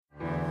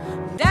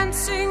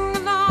dancing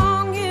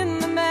along in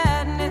the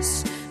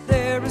madness.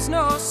 There is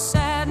no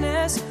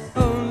sadness,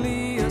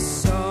 only a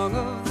song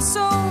of the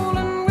soul,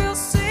 and we'll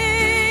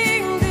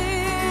sing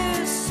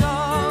this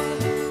song.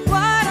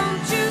 Why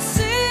don't you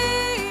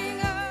sing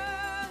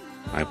along?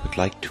 I would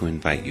like to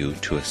invite you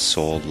to a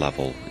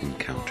soul-level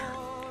encounter.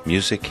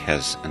 Music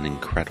has an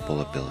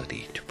incredible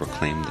ability to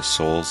proclaim the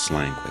soul's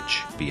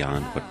language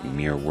beyond what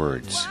mere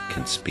words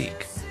can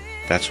speak.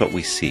 That's what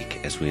we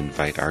seek as we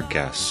invite our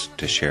guests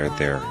to share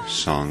their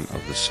song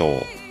of the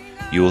soul.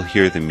 You will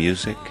hear the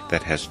music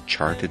that has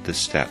charted the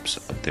steps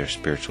of their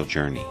spiritual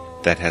journey,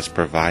 that has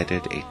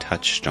provided a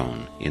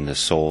touchstone in the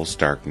soul's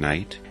dark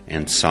night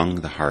and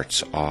sung the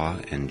heart's awe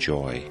and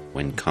joy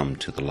when come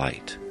to the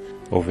light.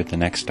 Over the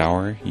next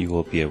hour, you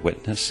will be a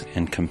witness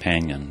and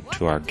companion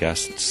to our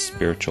guests'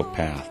 spiritual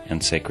path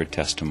and sacred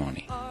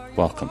testimony.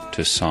 Welcome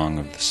to Song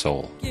of the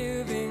Soul.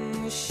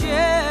 Giving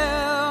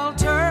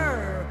shelter,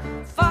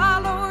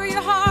 follow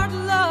your heart,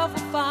 love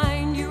will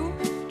find you,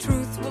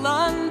 truth will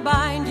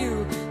unbind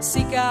you,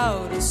 seek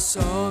out a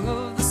song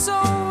of the soul,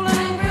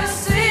 and we'll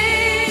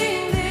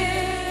sing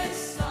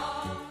this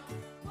song.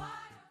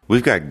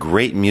 We've got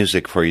great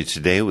music for you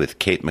today with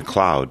Kate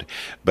MacLeod,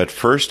 but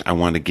first I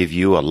want to give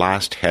you a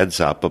last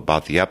heads up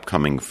about the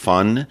upcoming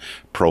Fun,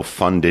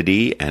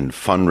 Profundity, and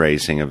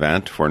fundraising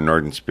event for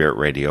Northern Spirit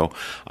Radio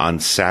on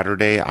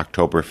Saturday,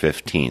 October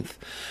 15th.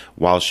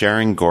 While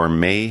sharing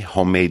gourmet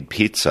homemade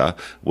pizza,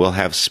 we'll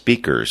have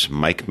speakers,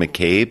 Mike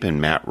McCabe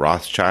and Matt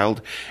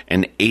Rothschild,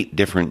 and 8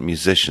 different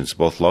musicians,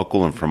 both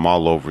local and from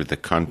all over the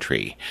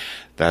country.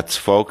 That's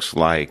folks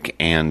like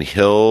Ann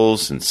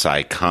Hills and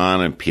Cy Khan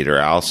and Peter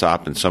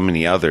Alsop and so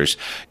many others.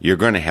 You're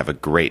going to have a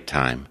great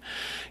time.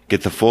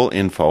 Get the full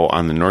info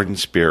on the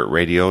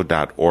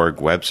northernspiritradio.org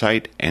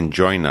website and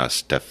join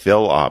us to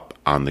fill up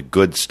on the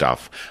good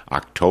stuff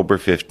October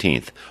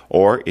 15th.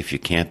 Or if you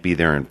can't be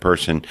there in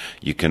person,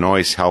 you can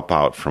always help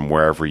out from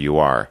wherever you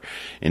are.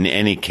 In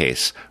any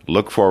case,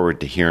 look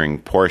forward to hearing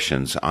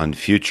portions on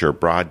future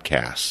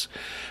broadcasts.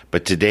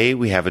 But today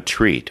we have a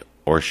treat,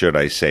 or should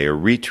I say a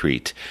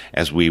retreat,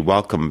 as we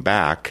welcome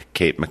back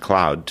Kate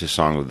MacLeod to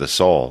Song of the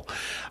Soul.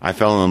 I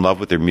fell in love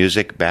with her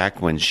music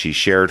back when she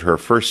shared her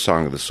first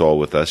Song of the Soul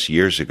with us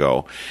years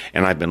ago,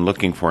 and I've been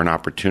looking for an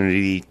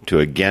opportunity to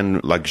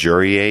again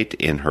luxuriate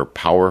in her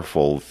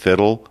powerful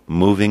fiddle,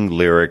 moving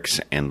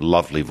lyrics, and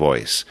lovely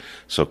voice.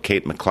 So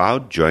Kate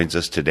MacLeod joins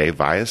us today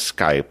via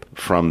Skype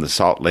from the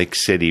Salt Lake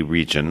City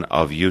region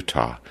of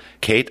Utah.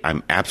 Kate,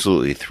 I'm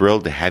absolutely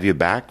thrilled to have you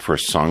back for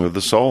Song of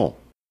the Soul.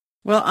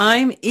 Well,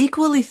 I'm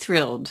equally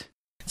thrilled.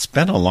 It's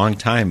been a long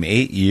time,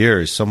 8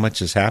 years. So much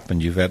has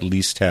happened. You've at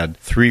least had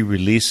 3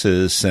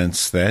 releases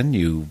since then.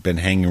 You've been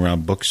hanging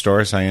around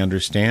bookstores, I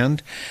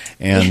understand.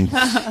 And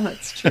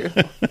that's true.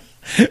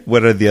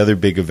 What are the other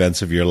big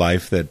events of your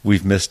life that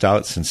we've missed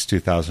out since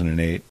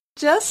 2008?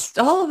 Just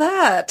all of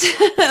that.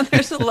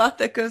 There's a lot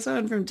that goes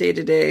on from day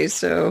to day.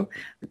 So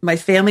my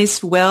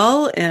family's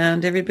well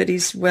and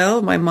everybody's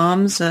well. My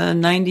mom's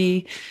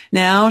 90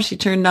 now. She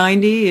turned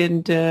 90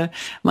 and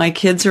my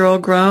kids are all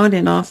grown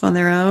and off on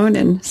their own.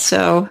 And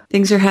so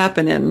things are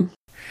happening.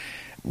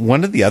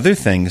 One of the other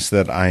things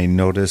that I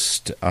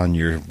noticed on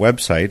your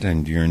website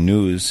and your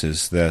news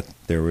is that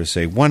there was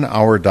a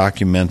 1-hour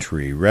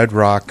documentary, Red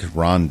Rock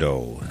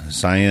Rondo,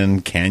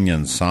 Zion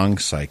Canyon Song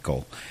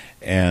Cycle.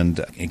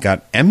 And it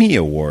got Emmy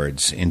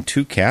Awards in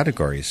 2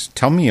 categories.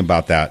 Tell me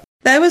about that.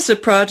 That was a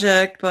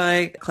project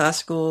by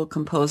classical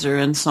composer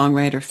and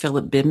songwriter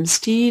Philip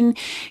Bimstein.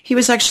 He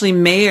was actually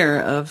mayor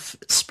of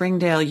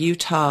Springdale,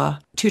 Utah,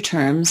 2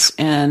 terms,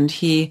 and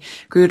he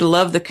grew to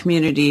love the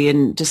community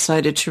and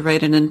decided to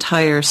write an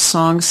entire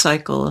song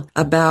cycle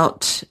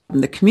about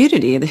the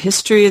community, the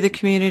history of the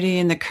community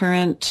and the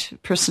current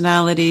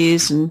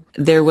personalities. And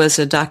there was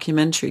a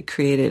documentary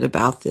created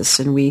about this,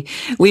 and we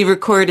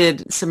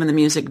recorded some of the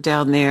music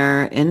down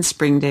there in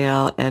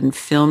Springdale and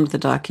filmed the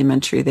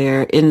documentary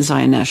there in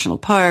Zion National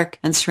Park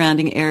and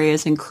surrounding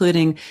areas,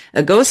 including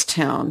a ghost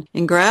town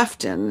in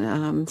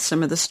Grafton.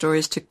 Some of the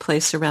stories took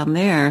place around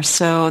there.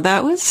 So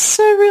that was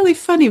a really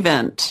fun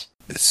event.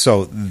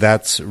 So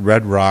that's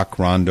Red Rock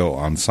Rondo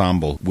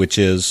Ensemble, which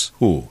is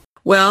who?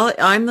 Well,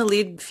 I'm the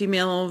lead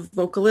female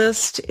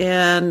vocalist,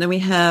 and then we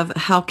have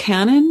Hal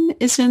Cannon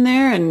is in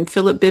there, and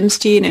Philip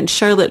Bimstein, and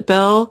Charlotte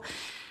Bell,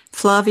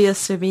 Flavia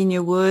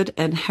Servinia Wood,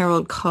 and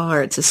Harold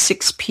Carr. It's a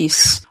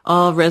 6-piece,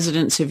 all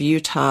residents of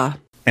Utah.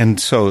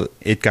 And so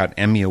it got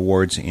Emmy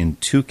Awards in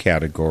 2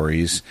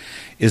 categories.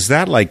 Is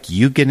that like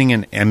you getting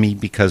an Emmy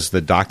because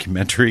the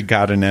documentary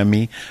got an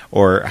Emmy?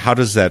 Or how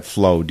does that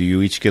flow? Do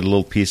you each get a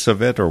little piece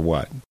of it or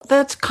what?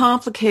 That's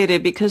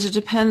complicated because it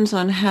depends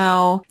on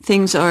how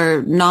things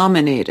are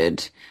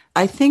nominated.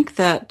 I think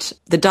that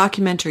the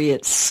documentary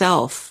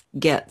itself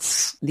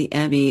gets the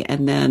Emmy,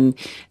 and then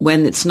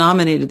when it's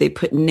nominated, they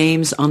put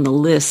names on the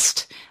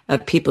list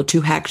of people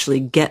to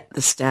actually get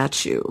the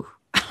statue.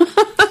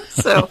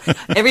 So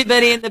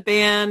everybody in the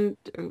band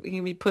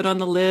can be put on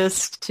the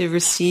list to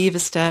receive a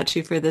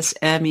statue for this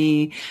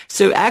Emmy.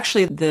 So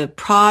actually the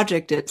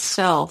project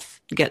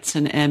itself gets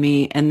an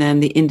Emmy, and then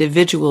the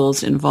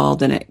individuals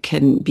involved in it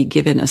can be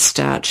given a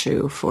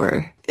statue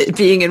for it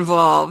being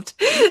involved.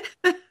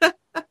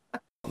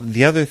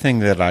 The other thing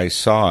that I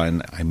saw,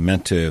 and I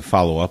meant to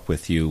follow up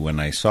with you when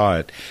I saw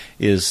it,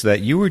 is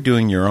that you were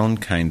doing your own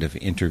kind of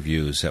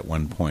interviews at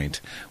one point.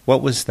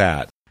 What was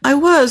that? I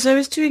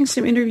was doing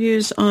some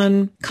interviews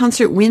on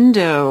Concert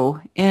Window,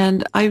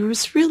 and I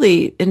was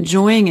really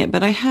enjoying it,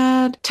 but I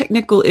had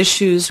technical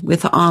issues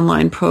with the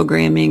online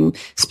programming,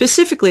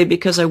 specifically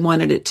because I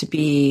wanted it to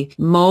be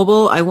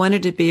mobile. I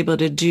wanted to be able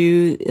to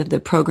do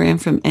the program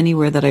from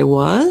anywhere that I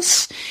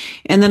was.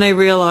 And then I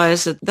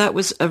realized that that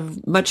was a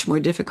much more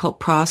difficult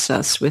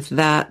process with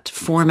that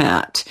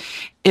format.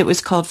 It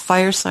was called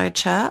Fireside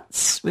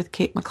Chats with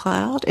Kate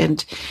MacLeod,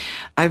 and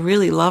I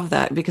really love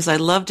that because I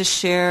love to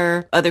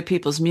share other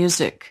people's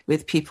music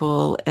with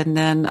people, and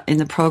then in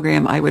the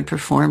program I would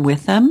perform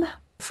with them.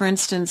 For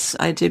instance,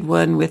 I did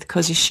one with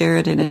Cozy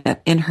Sheridan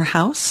in her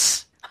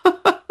house.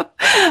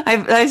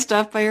 I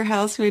stopped by her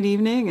house one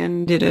evening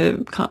and did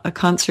a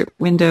Concert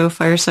Window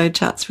Fireside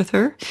Chats with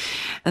her,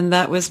 and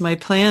that was my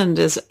plan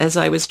as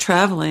I was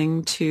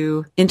traveling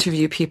to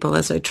interview people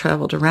as I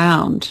traveled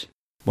around.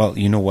 Well,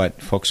 you know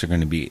what? Folks are going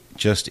to be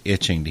just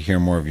itching to hear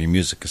more of your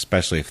music,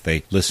 especially if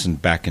they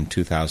listened back in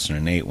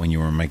 2008 when you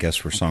were my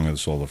guest for Song of the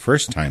Soul the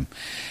first time.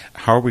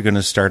 How are we going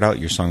to start out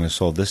your Song of the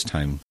Soul this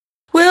time?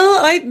 Well,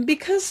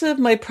 because of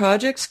my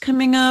projects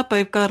coming up,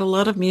 I've got a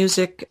lot of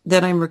music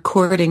that I'm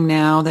recording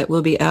now that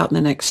will be out in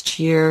the next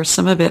year.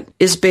 Some of it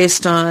is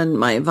based on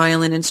my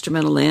violin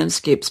instrumental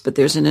landscapes, but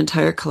there's an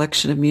entire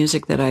collection of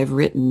music that I've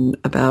written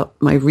about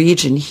my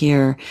region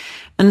here.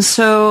 And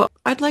so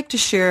I'd like to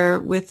share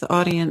with the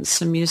audience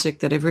some music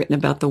that I've written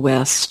about the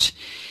West.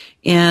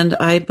 And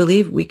I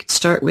believe we could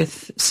start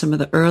with some of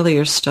the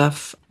earlier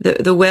stuff.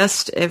 The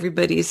West,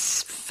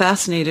 everybody's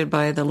fascinated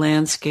by the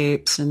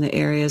landscapes and the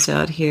areas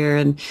out here.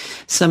 And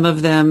some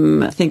of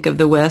them think of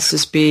the West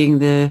as being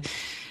the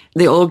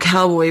old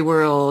cowboy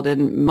world.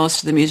 And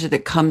most of the music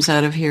that comes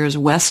out of here is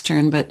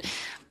Western. But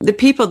the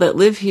people that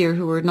live here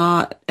who are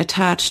not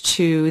attached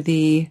to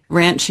the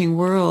ranching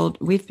world,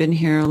 we've been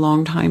here a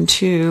long time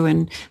too,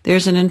 and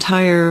there's an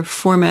entire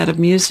format of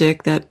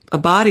music, a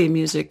body of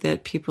music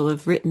that people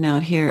have written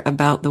out here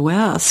about the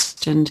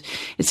West, and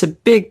it's a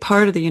big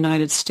part of the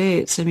United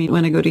States. I mean,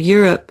 when I go to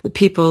Europe, the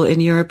people in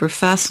Europe are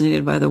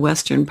fascinated by the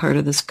western part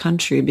of this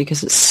country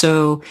because it's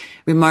so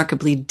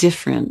remarkably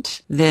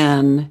different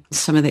than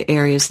some of the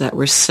areas that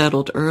were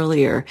settled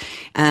earlier.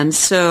 And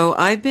so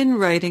I've been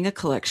writing a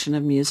collection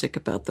of music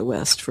about the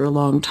West for a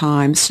long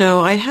time.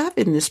 So I have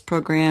in this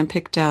program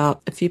picked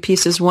out a few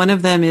pieces. One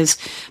of them is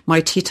My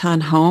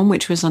Teton Home,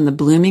 which was on the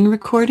Blooming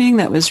recording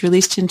that was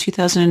released in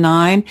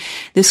 2009.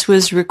 This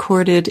was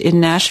recorded in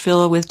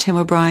Nashville with Tim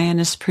O'Brien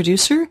as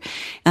producer,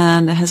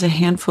 and it has a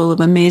handful of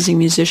amazing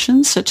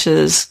musicians such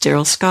as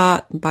Daryl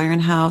Scott, Byron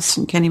House,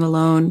 and Kenny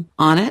Malone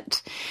on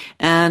it.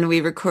 And we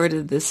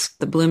recorded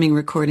the Blooming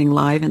recording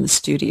live in the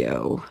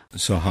studio.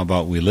 So how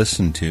about we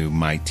listen to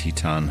My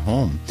Teton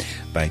Home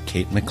by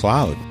Kate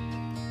MacLeod.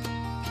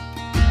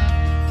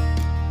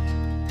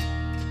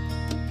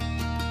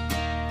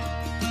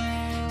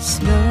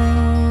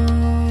 Snow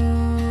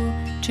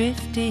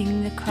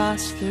drifting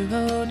across the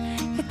road.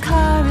 The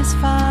car is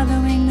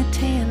following the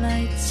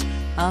taillights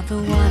of the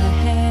one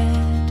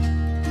ahead.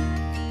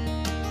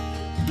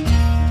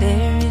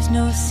 There is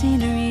no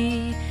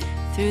scenery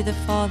through the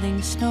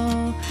falling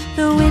snow.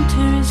 The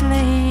winter has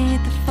laid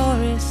the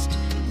forest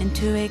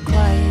into a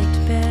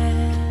quiet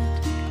bed.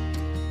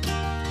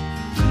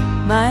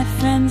 My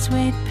friends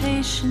wait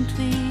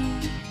patiently.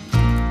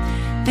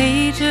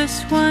 They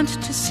just want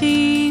to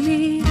see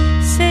me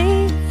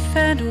safe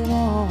and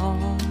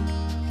warm.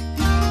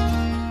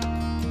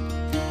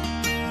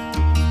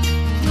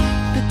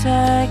 But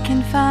I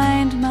can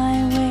find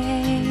my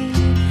way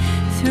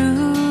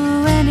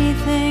through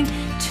anything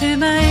to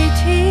my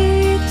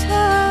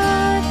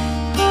Teton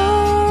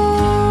home.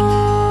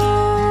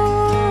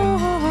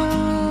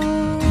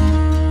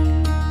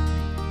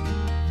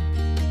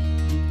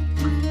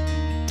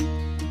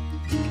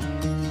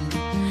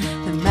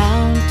 The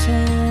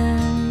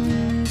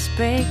mountains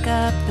break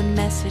up the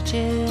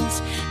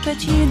messages,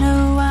 but you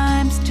know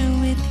I'm still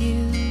with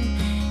you,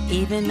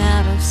 even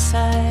out of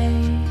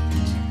sight.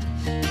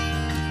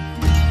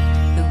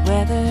 The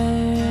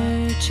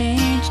weather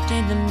changed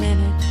in a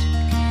minute.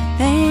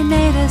 They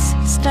made us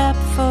stop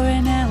for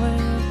an hour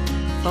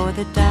for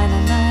the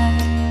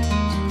dynamite.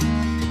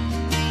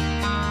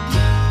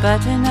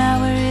 But an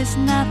hour is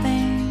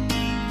nothing.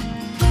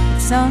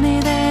 It's only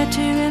there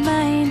to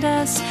remind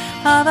us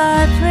of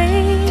our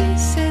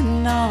place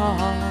in all.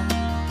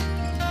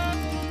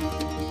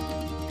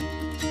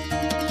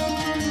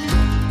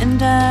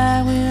 And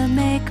I will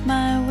make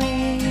my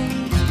way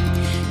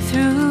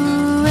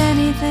through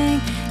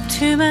anything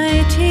to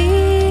my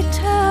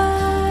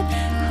Teton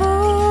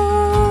home.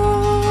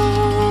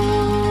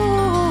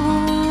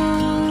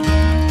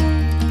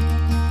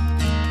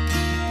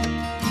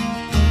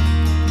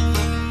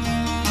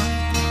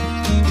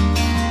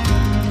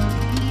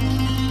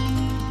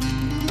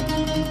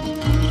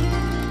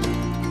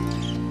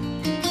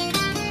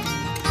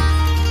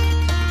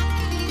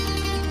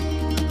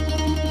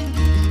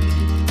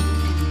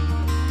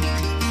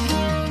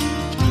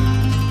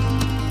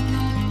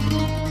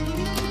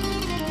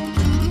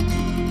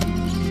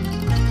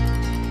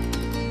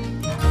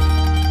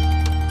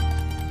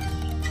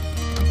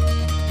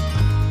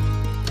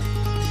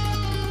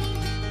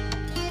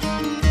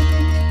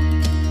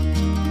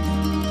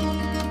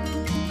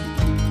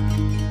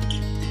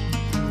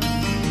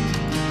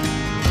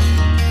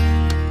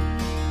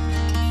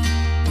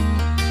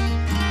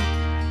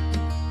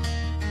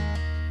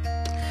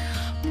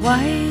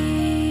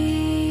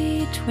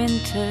 White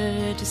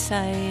winter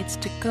decides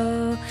to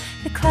go.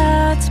 The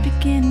clouds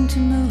begin to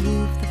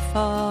move, the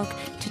fog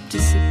to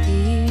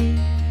disappear.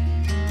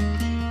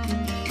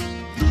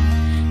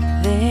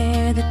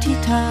 There the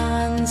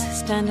Tetons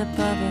stand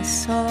above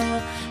us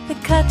all, the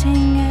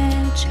cutting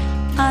edge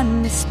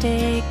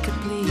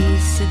unmistakably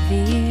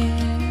severe.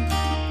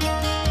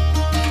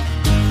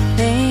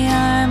 They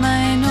are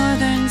my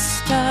northern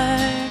star,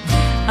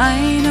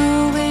 I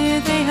know where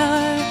they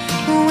are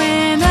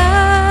when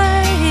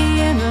I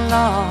am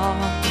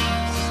lost.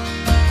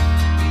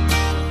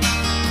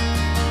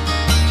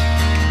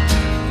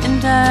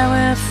 And I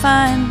will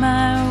find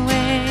my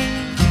way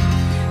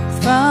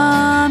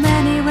from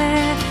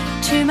anywhere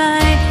to my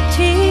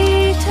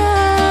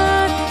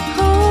Teton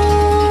home.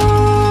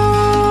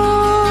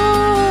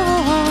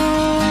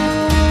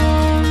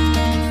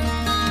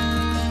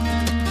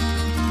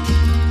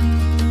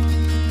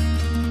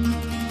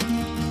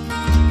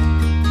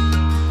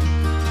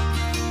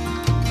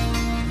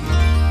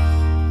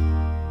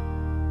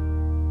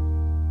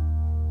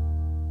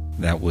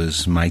 That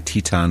was My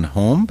Teton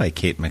Home by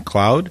Kate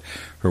MacLeod.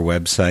 Her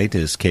website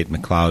is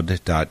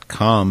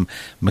katemacleod.com.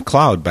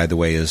 MacLeod, by the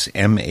way, is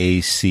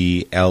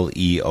Macleod,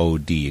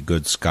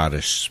 good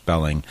Scottish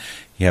spelling.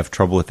 You have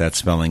trouble with that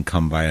spelling,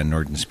 come via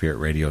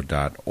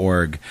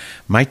northernspiritradio.org.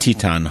 My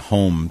Teton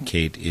Home,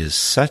 Kate, is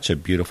such a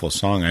beautiful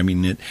song. I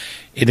mean,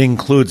 it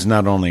includes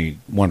not only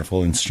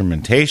wonderful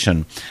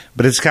instrumentation,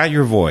 but it's got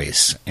your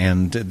voice,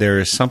 and there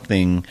is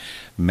something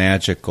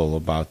magical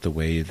about the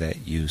way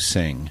that you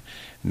sing.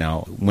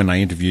 Now, when I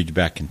interviewed you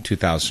back in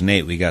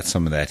 2008, we got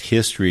some of that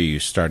history. You're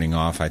starting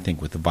off, I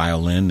think, with the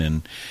violin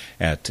and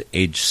at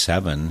age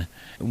 7.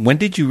 When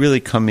did you really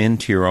come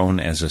into your own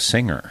as a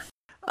singer?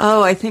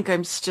 Oh, I think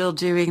I'm still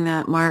doing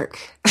that, Mark.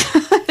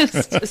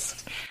 It's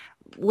just,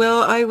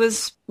 well, I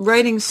was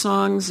writing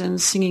songs and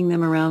singing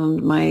them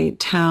around my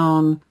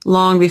town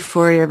long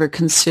before I ever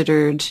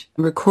considered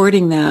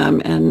recording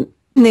them. And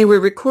they were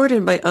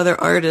recorded by other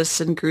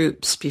artists and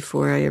groups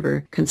before I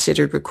ever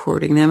considered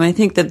recording them. I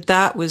think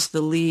that was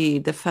the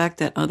lead, the fact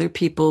that other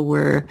people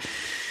were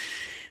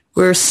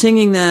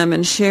singing them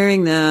and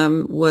sharing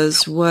them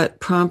was what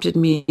prompted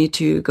me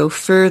to go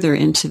further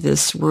into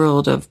this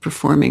world of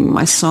performing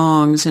my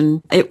songs.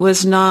 And it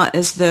was not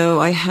as though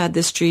I had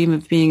this dream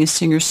of being a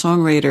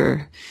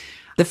singer-songwriter.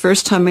 The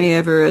first time I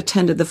ever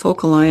attended the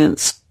Folk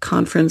Alliance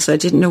conference, I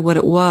didn't know what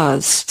it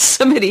was.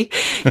 Somebody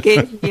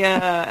gave me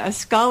a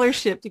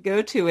scholarship to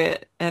go to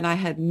it, and I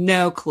had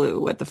no clue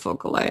what the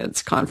Folk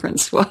Alliance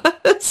conference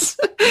was.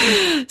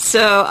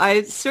 So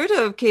I sort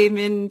of came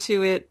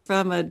into it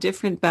from a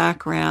different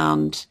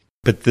background.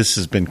 But this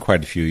has been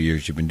quite a few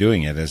years you've been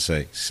doing it. As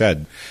I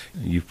said,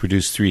 you've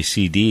produced 3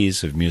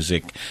 CDs of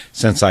music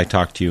since I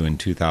talked to you in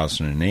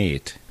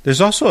 2008.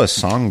 There's also a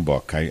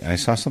songbook. I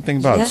saw something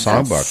about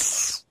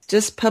songbook.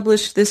 Just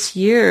published this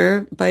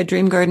year by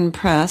Dream Garden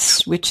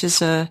Press, which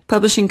is a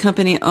publishing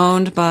company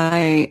owned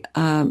by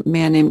a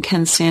man named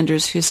Ken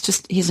Sanders,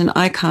 he's an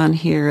icon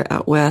here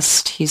out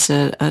west. He's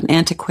an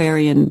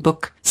antiquarian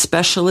book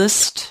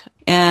specialist,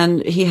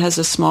 and he has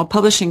a small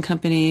publishing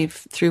company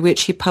through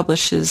which he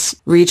publishes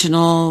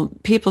regional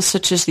people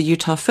such as the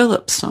Utah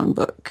Phillips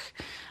Songbook.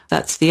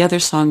 That's the other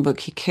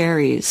songbook he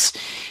carries.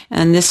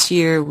 And this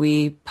year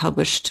we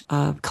published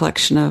a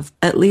collection of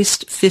at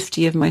least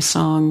 50 of my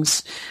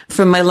songs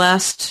from my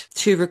last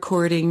 2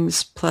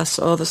 recordings, plus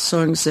all the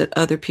songs that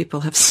other people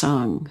have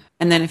sung,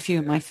 and then a few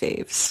of my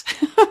faves.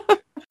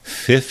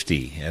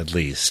 50 at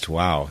least.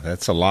 Wow,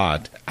 that's a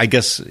lot. I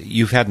guess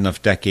you've had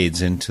enough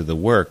decades into the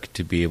work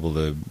to be able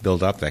to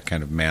build up that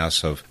kind of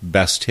mass of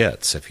best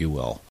hits, if you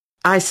will.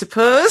 I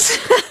suppose.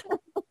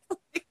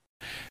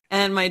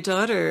 And my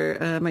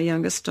daughter, my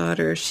youngest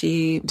daughter,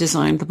 she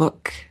designed the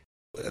book.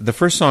 The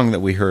first song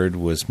that we heard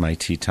was My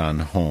Teton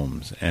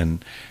Homes,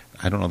 and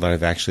I don't know that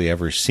I've actually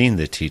ever seen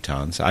the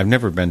Tetons. I've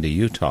never been to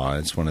Utah.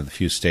 It's one of the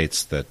few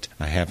states that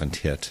I haven't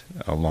hit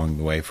along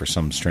the way for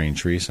some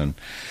strange reason.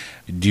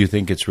 Do you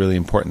think it's really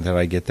important that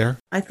I get there?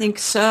 I think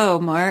so,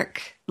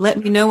 Mark. Let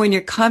me know when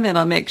you're coming.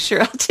 I'll make sure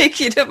I'll take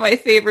you to my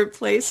favorite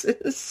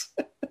places.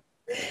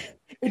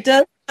 It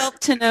does help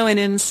to know an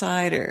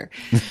insider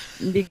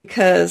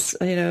because,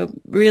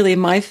 really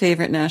my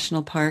favorite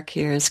national park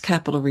here is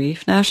Capitol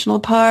Reef National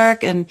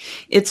Park, and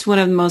it's one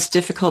of the most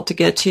difficult to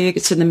get to.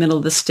 It's in the middle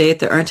of the state.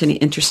 There aren't any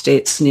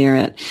interstates near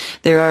it.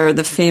 There are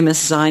the famous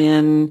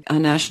Zion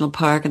National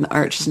Park and the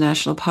Arches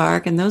National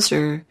Park, and those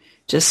are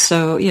just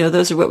so,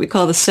 those are what we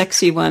call the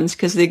sexy ones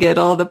because they get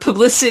all the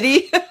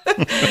publicity.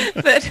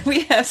 But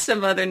we have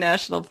some other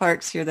national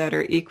parks here that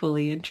are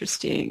equally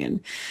interesting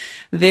and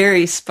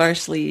very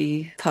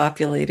sparsely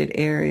populated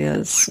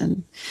areas.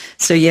 And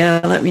so,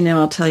 let me know.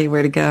 I'll tell you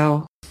where to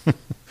go.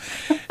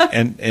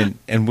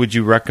 And would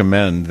you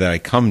recommend that I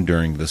come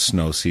during the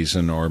snow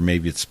season, or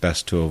maybe it's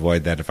best to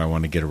avoid that if I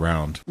want to get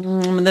around?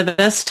 The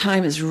best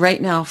time is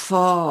right now,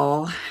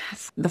 fall.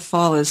 The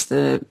fall is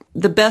the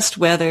best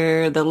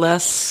weather,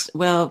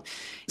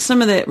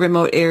 some of the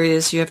remote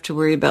areas, you have to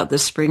worry about the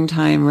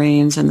springtime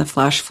rains and the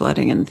flash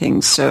flooding and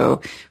things.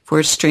 So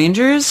for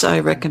strangers, I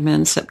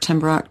recommend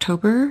September,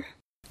 October.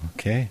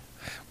 Okay.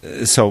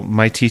 So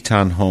My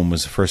Teton Home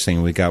was the first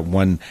thing. We got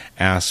one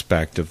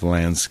aspect of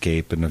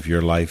landscape and of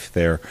your life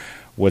there.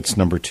 What's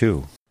number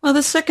 2? Well,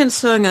 the second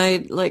song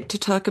I'd like to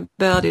talk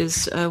about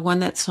is one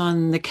that's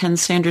on the Ken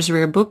Sanders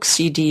Rare Book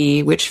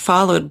CD, which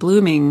followed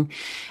Blooming.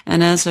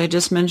 And as I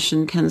just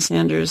mentioned, Ken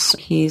Sanders,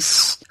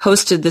 he's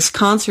hosted this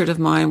concert of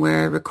mine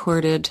where I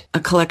recorded a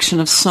collection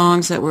of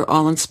songs that were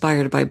all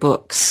inspired by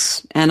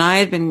books. And I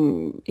had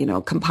been,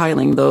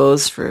 compiling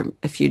those for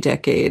a few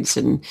decades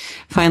and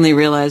finally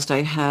realized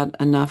I had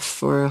enough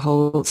for a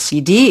whole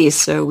CD.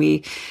 So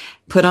we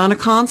put on a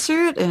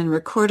concert and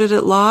recorded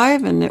it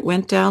live, and it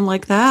went down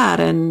like that.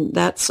 And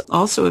that's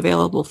also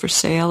available for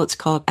sale. It's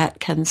called At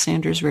Ken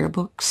Sanders Rare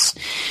Books.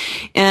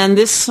 And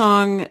this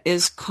song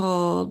is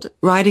called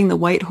Riding the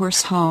White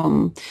Horse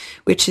Home,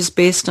 which is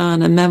based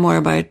on a memoir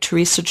by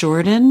Teresa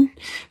Jordan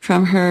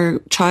from her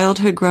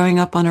childhood growing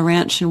up on a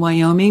ranch in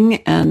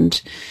Wyoming.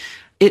 And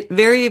it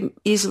very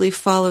easily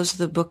follows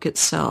the book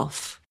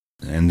itself.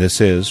 And this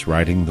is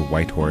Riding the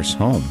White Horse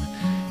Home,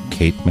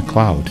 Kate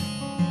MacLeod.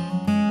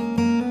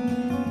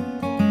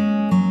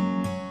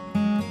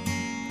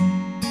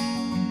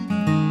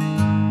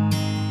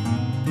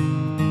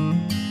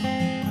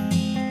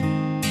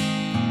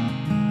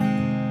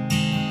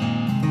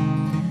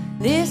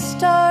 This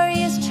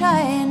story is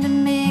trying to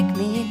make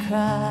me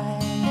cry,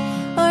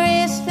 or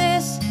is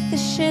this the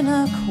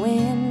Chinook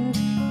wind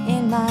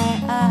in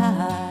my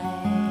eye?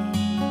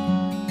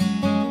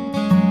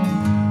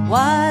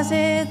 Was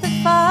it the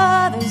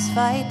father's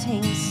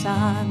fighting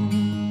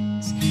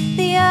sons,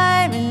 the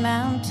Iron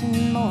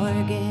Mountain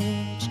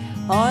mortgage,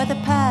 or the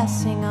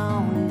passing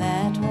on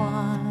that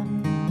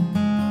one?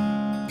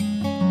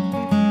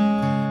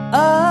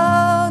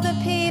 Oh, the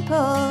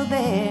people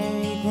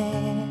buried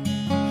there,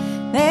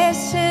 their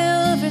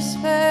silver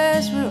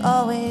spurs were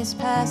always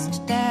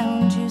passed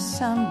down to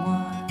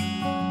someone.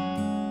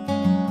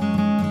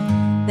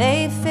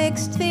 They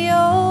fixed the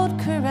old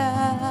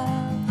corral,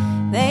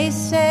 they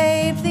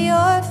saved the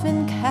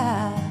orphan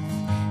calf,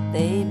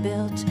 they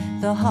built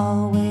the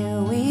hall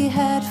where we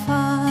had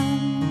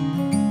fun.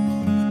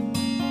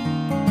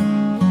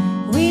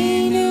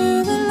 We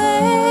knew the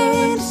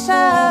land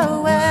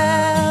so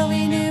well,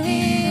 we knew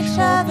each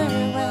other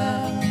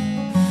well.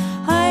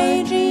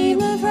 I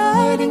dream of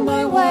riding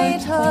my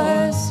white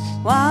horse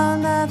while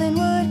nothing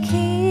would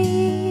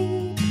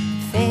keep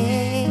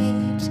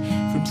fate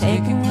from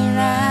taking the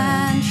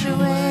ranch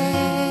away.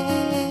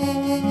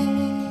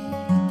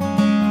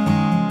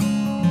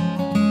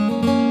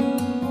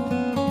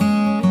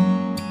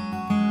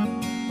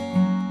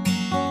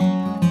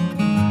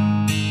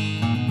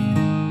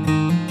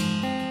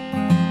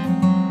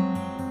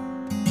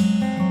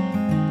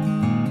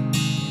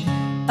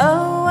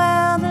 Oh,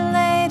 well, the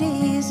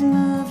ladies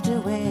moved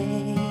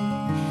away.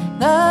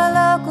 The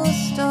local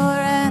store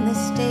and the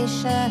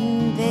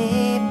station,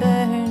 they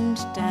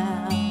burned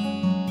down.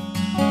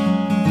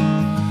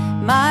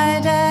 My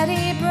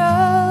daddy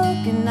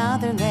broke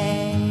another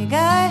leg.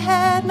 I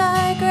had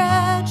my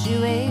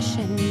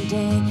graduation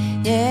day,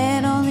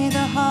 yet only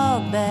the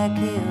hogback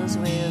hills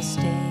will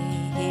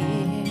stay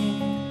here.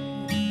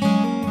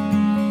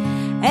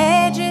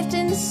 A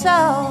drifting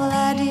soul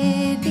I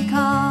did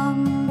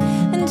become,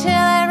 until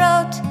I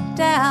wrote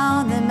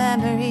down the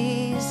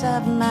memories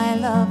of my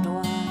loved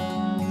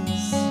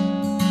ones.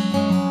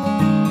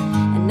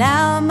 And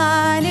now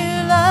my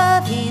new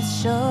love,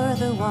 he's sure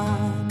the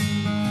one.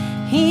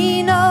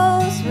 He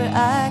knows where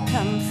I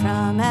come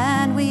from,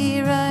 and we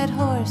ride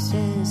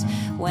horses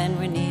when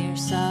we're near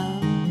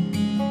some.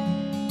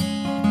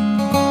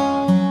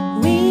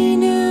 We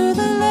knew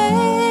the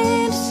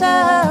land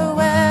so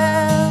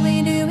well,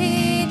 we knew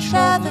each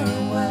other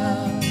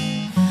well.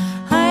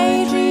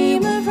 I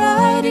dream of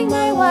riding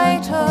my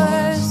white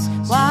horse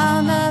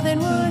while nothing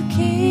would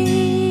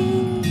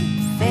keep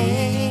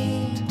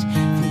fate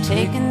from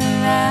taking the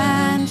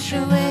ranch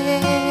away.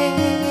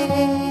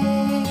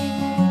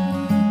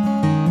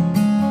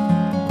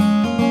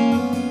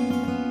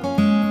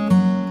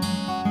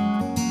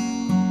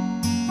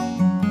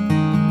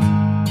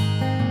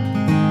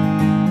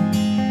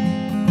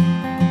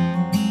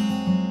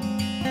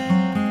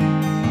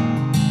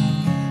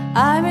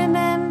 I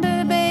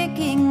remember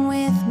baking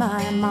with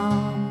my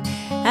mom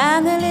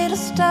and the little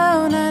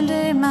stone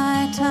under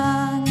my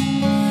tongue,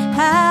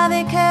 how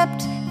they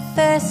kept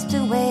thirst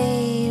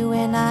away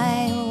when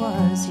I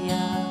was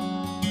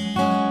young.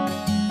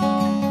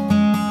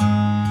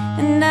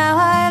 And now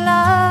I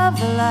love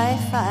the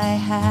life I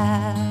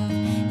have,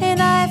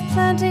 and I've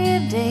plenty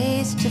of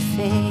days to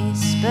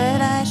face, but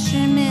I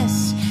sure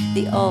miss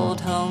the old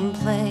home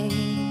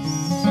place.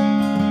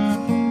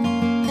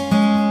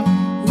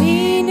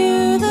 We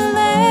knew the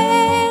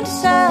land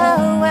so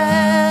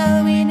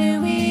well, we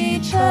knew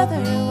each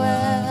other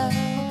well.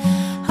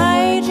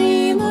 I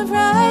dream of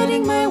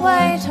riding my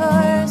white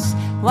horse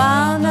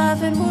while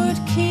nothing would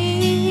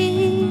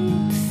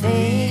keep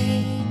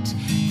fate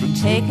from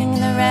taking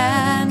the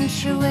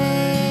ranch away.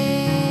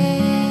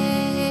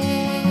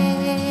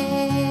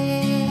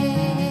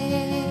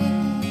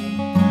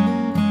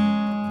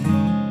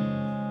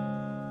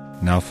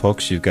 Now,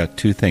 folks, you've got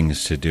two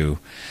things to do.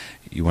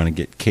 You want to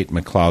get Kate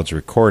MacLeod's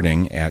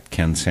recording at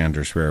Ken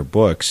Sanders Rare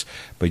Books,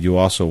 but you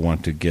also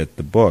want to get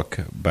the book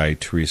by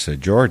Teresa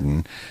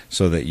Jordan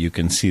so that you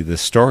can see the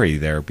story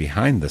there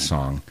behind the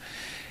song.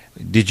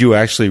 Did you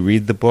actually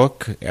read the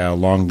book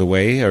along the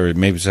way, or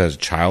maybe it's as a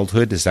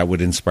childhood? Is that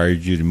what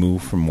inspired you to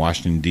move from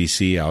Washington,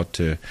 D.C. out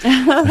to...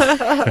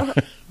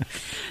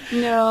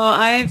 No,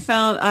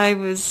 I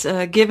was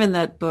given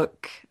that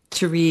book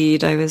to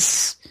read.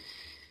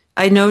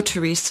 I know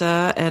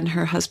Teresa and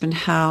her husband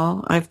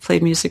Hal. I've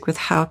played music with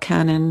Hal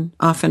Cannon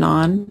off and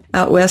on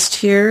out west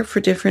here for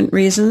different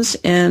reasons,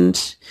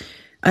 and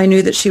I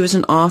knew that she was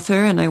an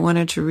author, and I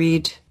wanted to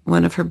read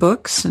one of her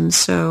books, and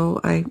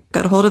so I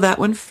got a hold of that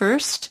one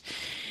first.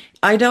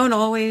 I don't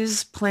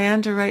always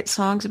plan to write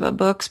songs about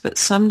books, but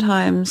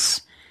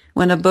sometimes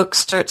when a book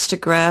starts to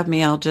grab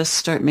me, I'll just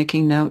start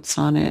making notes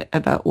on it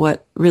about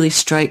what really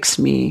strikes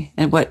me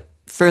and what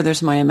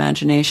furthers my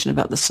imagination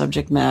about the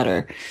subject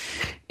matter.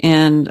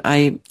 And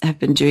I have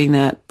been doing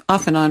that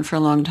off and on for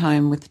a long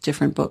time with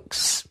different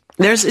books.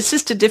 It's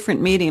just a different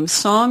medium.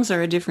 Songs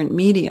are a different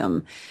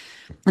medium.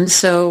 And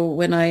so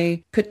when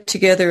I put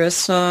together a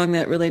song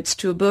that relates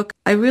to a book,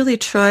 I really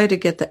try to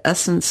get the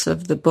essence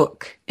of the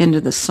book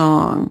into the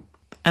song.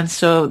 And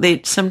so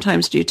they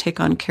sometimes do take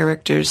on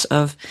characters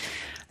of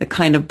the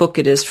kind of book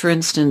it is. For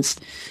instance,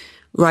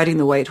 Riding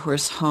the White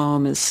Horse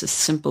Home is a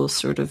simple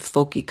sort of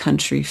folky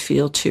country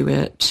feel to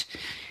it.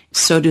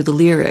 So do the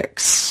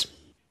lyrics.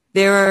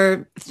 There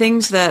are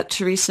things that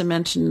Teresa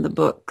mentioned in the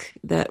book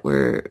that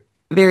were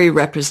very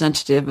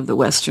representative of the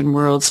Western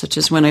world, such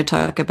as when I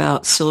talk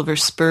about silver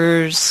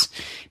spurs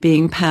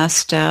being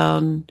passed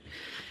down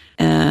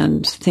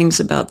and things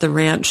about the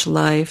ranch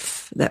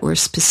life that were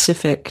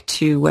specific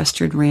to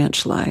Western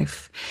ranch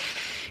life.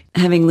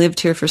 Having lived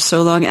here for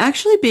so long,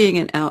 actually being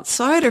an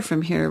outsider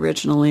from here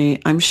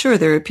originally, I'm sure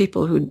there are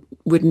people who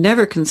would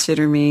never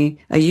consider me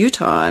a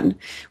Utahn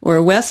or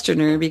a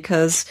Westerner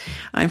because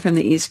I'm from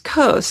the East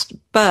Coast,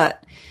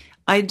 but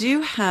I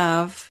do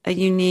have a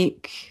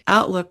unique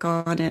outlook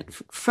on it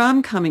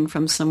from coming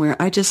from somewhere.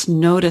 I just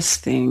notice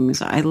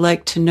things. I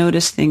like to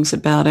notice things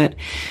about it.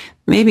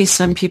 Maybe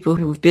some people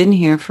who've been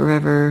here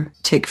forever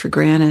take for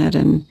granted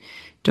and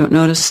don't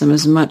notice them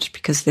as much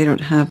because they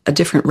don't have a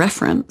different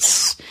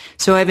reference.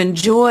 So I've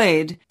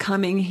enjoyed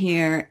coming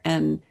here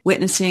and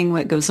witnessing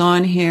what goes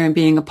on here and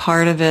being a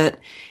part of it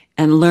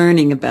and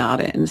learning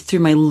about it. And through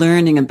my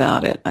learning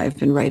about it, I've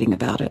been writing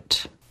about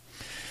it.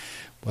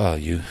 Well,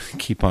 you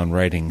keep on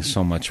writing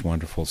so much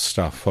wonderful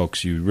stuff.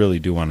 Folks, you really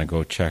do want to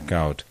go check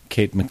out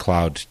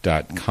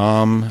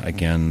katemacleod.com.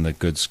 Again, the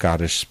good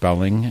Scottish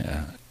spelling,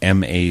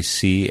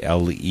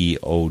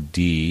 MacLeod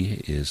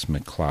is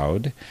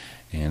MacLeod.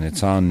 And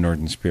it's on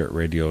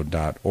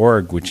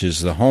NorthernSpiritRadio.org, which is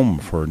the home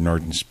for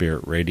Northern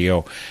Spirit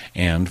Radio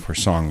and for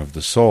Song of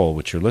the Soul,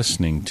 which you're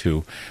listening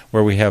to,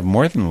 where we have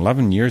more than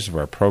 11 years of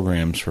our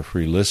programs for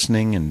free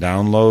listening and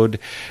download.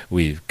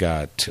 We've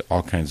got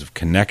all kinds of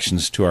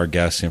connections to our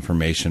guests,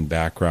 information,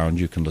 background.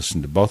 You can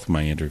listen to both of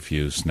my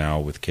interviews now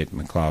with Kate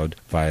MacLeod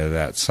via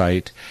that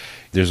site.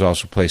 There's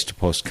also a place to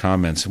post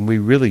comments, and we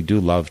really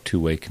do love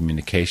two-way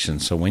communication.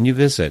 So when you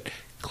visit,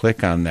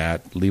 click on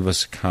that, leave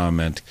us a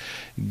comment,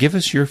 give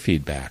us your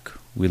feedback.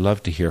 We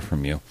love to hear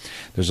from you.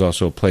 There's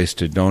also a place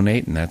to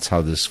donate, and that's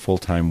how this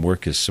full-time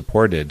work is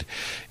supported.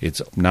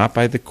 It's not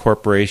by the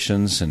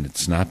corporations, and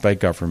it's not by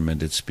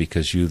government. It's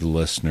because you, the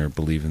listener,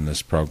 believe in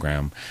this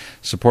program.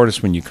 Support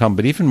us when you come,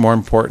 but even more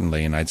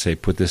importantly, and I'd say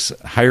put this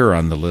higher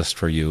on the list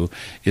for you,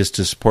 is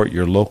to support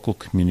your local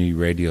community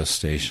radio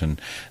station.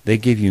 They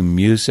give you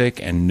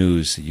music and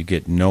news that you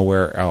get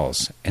nowhere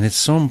else, and it's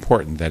so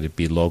important that it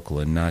be local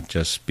and not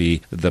just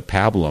be the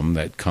pablum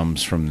that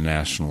comes from the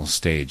national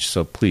stage.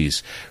 So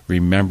please,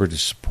 remember to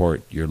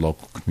support your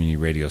local community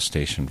radio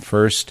station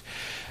first.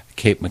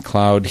 Kate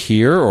MacLeod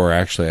here, or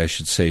actually I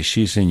should say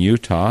she's in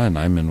Utah and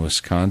I'm in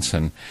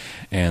Wisconsin,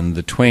 and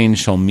the twain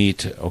shall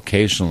meet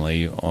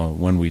occasionally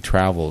when we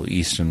travel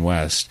east and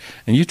west.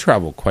 And you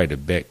travel quite a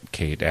bit,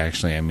 Kate,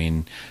 actually. I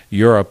mean,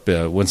 Europe,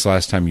 when's the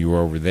last time you were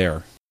over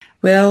there?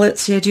 Well,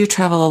 let's see, I do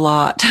travel a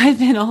lot. I've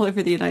been all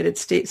over the United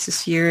States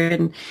this year,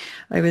 and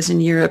I was in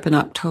Europe in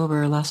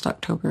last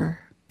October.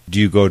 Do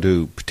you go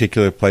to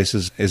particular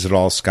places? Is it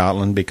all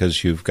Scotland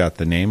because you've got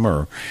the name,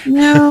 or?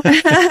 No,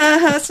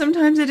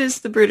 sometimes it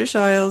is the British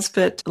Isles,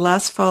 but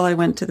last fall I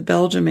went to the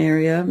Belgium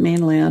area,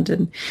 mainland,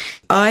 and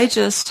I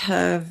just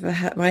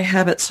have, my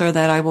habits are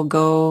that I will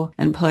go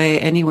and play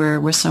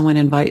anywhere where someone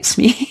invites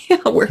me.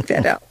 I'll work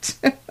that out.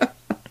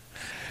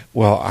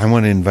 Well, I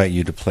want to invite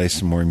you to play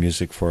some more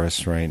music for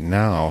us right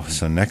now.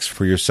 So next,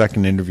 for your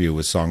second interview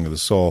with Song of the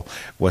Soul,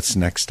 what's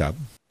next up?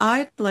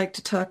 I'd like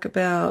to talk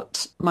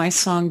about my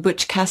song,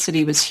 Butch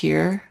Cassidy Was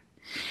Here.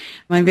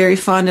 I'm very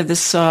fond of this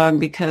song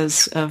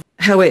because of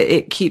how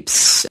it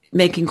keeps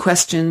making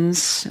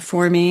questions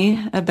for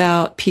me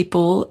about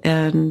people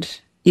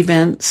and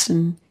events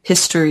and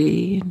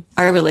history, and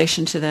our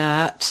relation to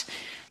that.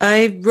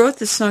 I wrote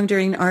this song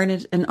during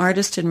an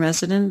artist in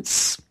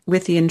residence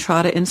with the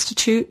Entrada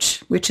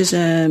Institute which is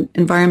an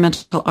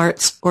environmental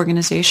arts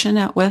organization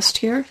out west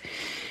here.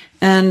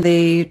 And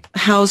they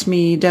housed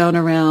me down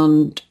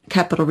around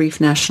Capitol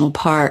Reef National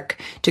Park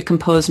to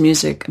compose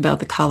music about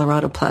the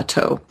Colorado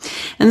Plateau.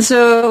 And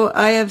so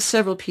I have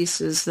several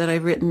pieces that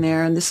I've written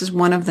there, and this is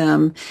one of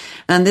them.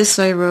 And this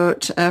I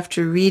wrote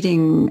after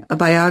reading a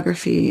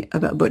biography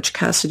about Butch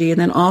Cassidy and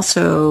then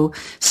also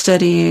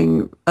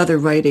studying other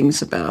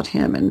writings about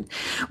him. And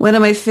one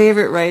of my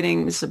favorite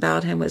writings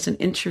about him was an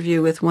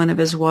interview with one of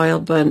his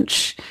Wild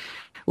Bunch,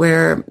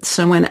 where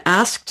someone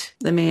asked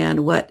the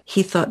man what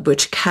he thought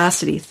Butch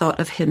Cassidy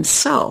thought of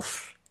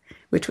himself,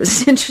 which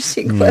was an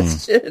interesting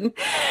question.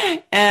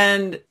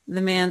 And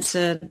the man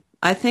said,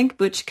 I think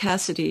Butch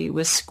Cassidy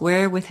was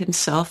square with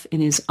himself in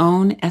his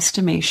own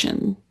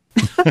estimation.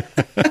 And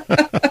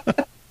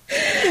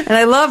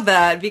I love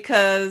that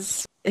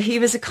because he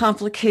was a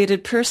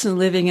complicated person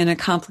living in a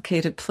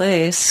complicated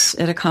place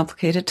at a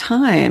complicated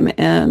time.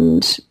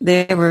 And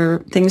there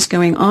were things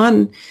going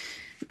on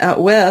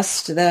out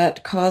west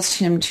that caused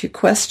him to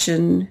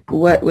question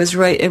what was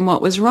right and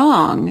what was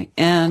wrong.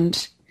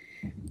 And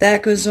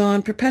that goes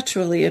on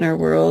perpetually in our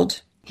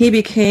world. He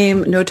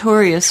became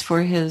notorious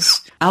for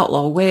his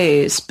outlaw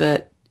ways,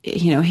 but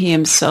he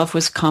himself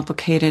was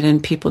complicated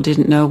and people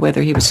didn't know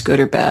whether he was good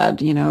or bad.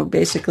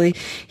 Basically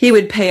he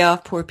would pay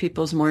off poor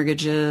people's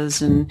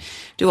mortgages and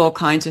do all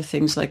kinds of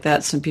things like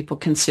that. Some people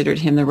considered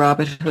him the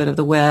Robin Hood of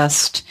the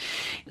West.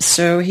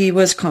 So he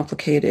was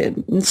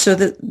complicated. And so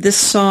this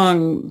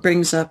song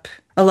brings up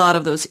a lot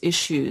of those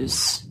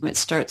issues. It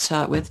starts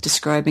out with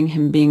describing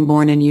him being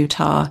born in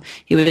Utah.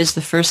 He was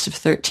the first of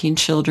 13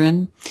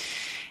 children,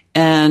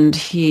 and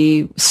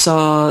he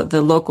saw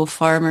the local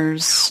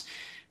farmers,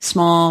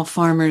 small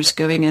farmers,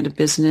 going out of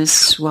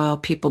business while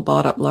people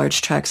bought up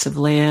large tracts of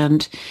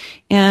land.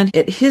 And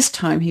at his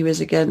time, he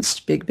was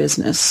against big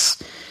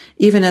business,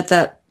 even at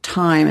that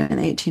time in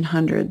the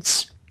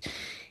 1800s.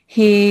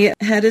 He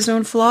had his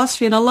own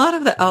philosophy, and a lot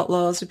of the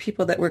outlaws, the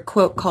people that were,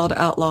 quote, called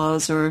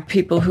outlaws, or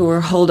people who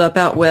were holed up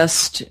out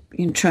west,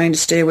 trying to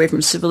stay away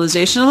from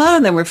civilization, a lot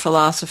of them were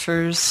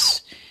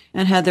philosophers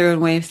and had their own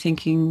way of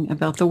thinking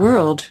about the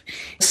world.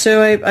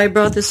 So I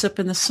brought this up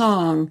in the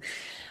song,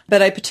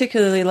 but I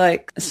particularly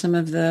like some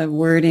of the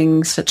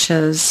wording, such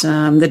as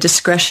the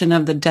discretion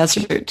of the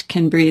desert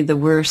can breed the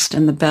worst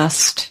and the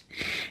best.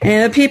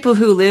 And the people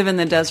who live in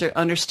the desert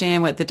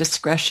understand what the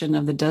discretion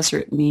of the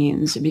desert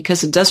means,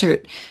 because the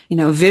desert,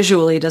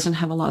 visually doesn't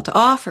have a lot to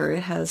offer.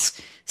 It has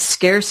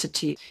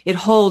scarcity. It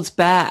holds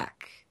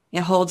back.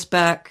 It holds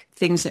back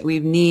things that we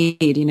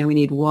need. We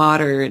need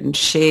water and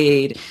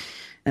shade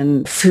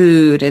and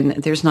food, and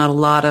there's not a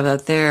lot of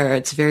it there.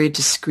 It's very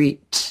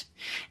discreet.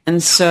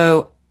 And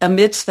so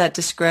amidst that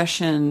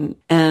discretion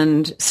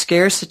and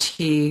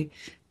scarcity,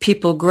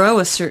 people grow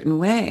a certain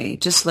way,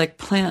 just like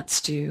plants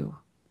do.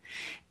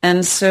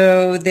 And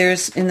so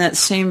there's, in that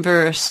same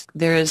verse,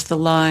 there is the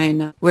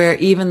line where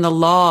even the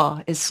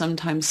law is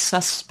sometimes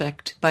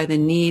suspect by the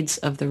needs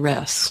of the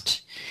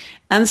rest.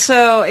 And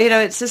so,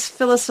 it's this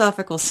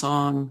philosophical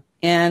song.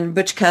 And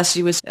Butch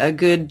Cassidy was a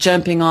good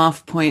jumping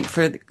off point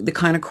for the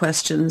kind of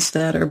questions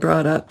that are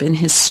brought up in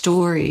his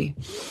story.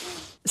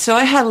 So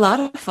I had a lot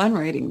of fun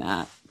writing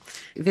that.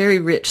 Very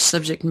rich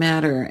subject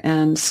matter,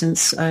 and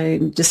since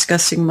I'm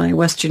discussing my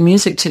Western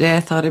music today, I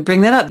thought I'd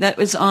bring that up. That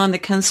was on the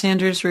Ken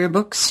Sanders Rare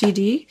Books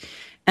CD,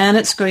 and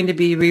it's going to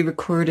be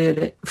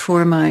re-recorded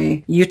for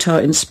my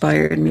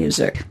Utah-inspired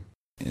music.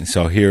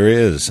 So here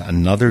is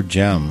another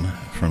gem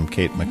from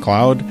Kate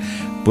MacLeod.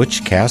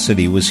 Butch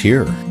Cassidy was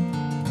here.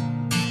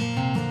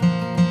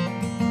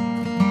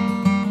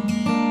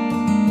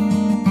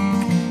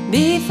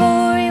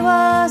 Before he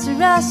was a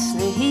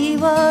rustler, he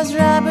was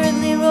Robert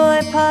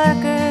Leroy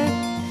Parker,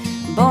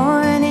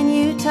 born in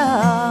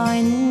Utah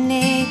in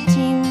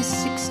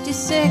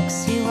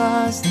 1866. He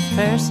was the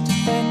first of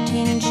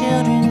 13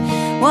 children,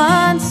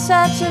 once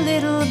such a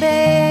little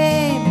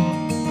babe,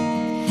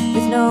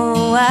 with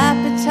no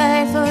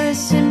appetite for a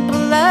simple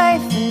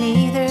life, and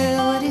neither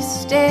would he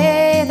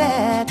stay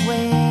that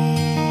way.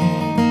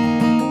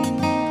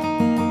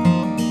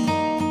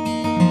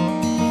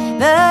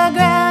 The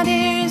ground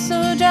here is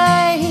so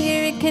dry,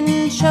 here it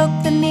can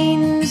choke the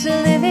means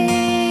of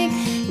living.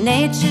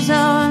 Nature's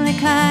only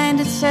kind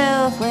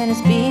itself when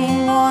it's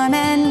being warm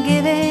and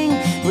giving.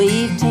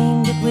 We've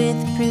tamed it with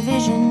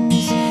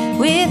provisions,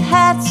 with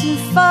hats and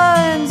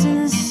farms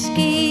and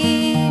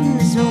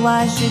schemes.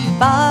 Why should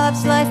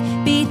Bob's life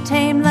be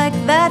tamed like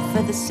that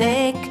for the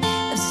sake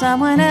of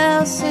someone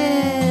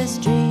else's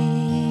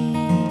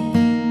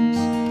dreams?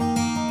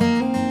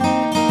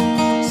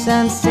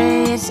 Some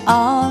say it's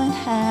all in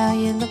how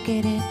you look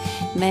at it,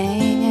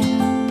 man.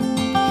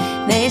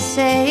 They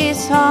say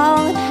it's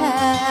all in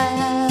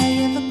how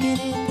you look at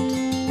it.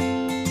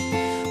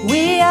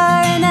 We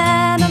are an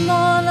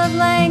animal of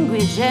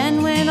language,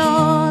 and when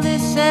all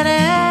is said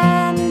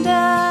and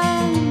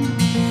done,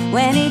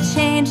 when he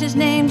changed his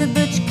name to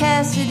Butch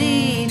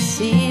Cassidy, he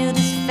sealed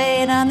his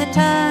fate on the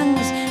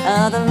tongues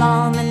of the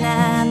lawmen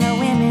and the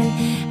women,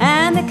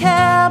 and the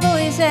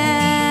cowboys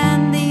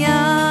and the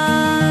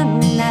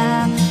young.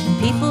 Now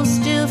people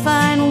still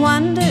find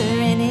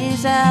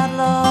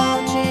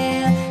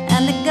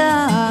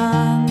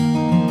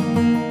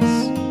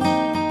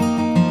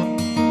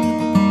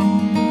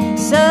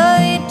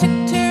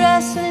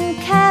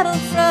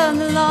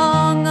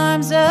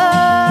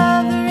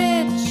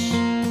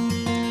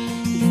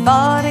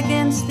fought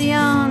against the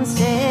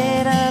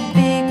onset of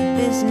big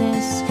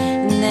business,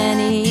 and then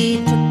he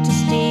took to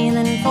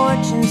stealing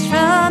fortunes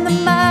from the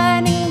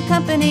mining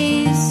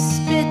company's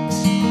spit.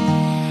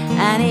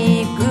 And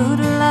he grew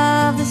to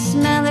love the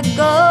smell of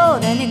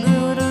gold, and he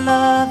grew to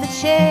love the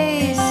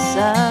chase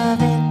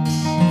of it.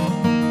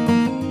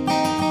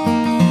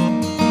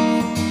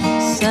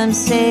 Some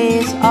say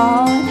it's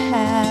all in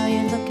how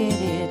you look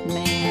at it,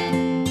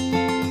 man.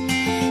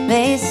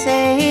 They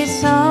say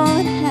it's all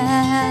in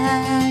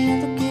how you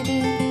look at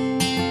it.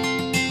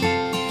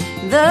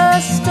 The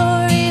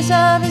stories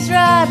of his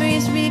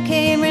robberies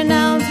became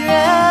renowned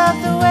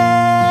throughout the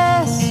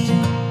West.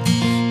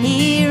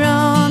 He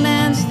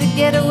romanced the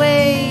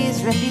getaway.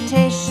 His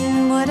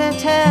reputation would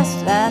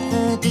attest that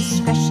the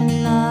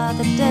discretion of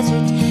the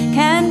desert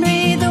can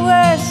breed the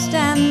worst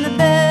and the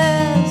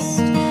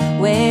best,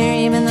 where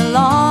even the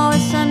law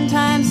is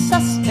sometimes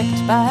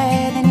suspect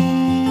by the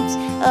needs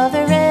of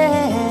the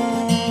rest.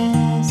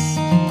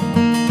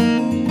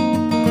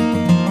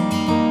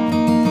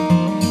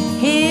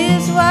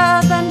 His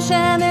wild bunch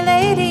and their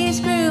ladies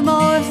grew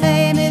more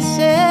famous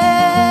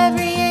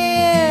every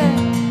year.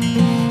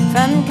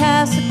 From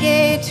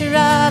Castlegate to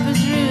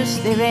Robber's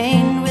Roost, they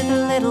reigned with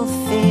a little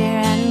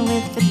fear, and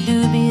with the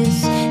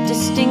dubious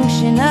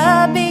distinction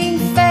of being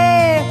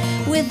fair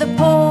with the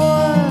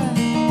poor.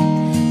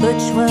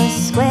 Butch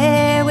was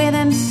square with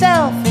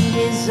himself in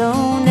his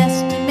own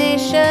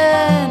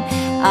estimation,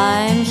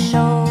 I'm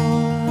sure.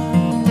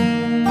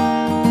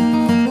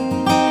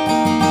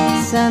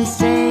 Some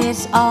say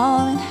it's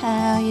all in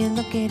how you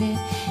look at it,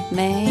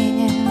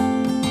 man.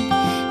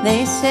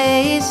 They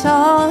say it's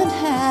all in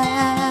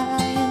how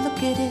you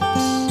look at it.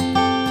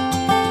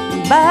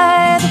 And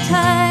by the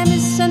time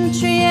his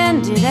century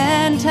ended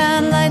and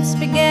town lights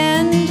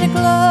began to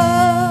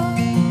glow,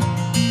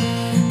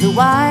 the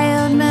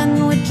wild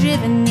men were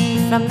driven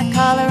from the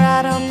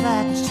Colorado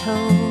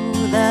Plateau.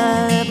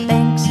 The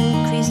banks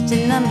increased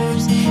in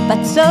numbers,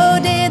 but so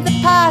did the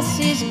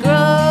posses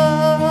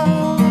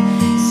grow.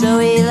 So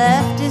he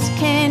left his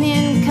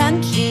canyon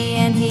country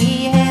and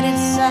he headed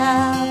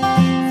south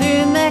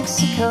through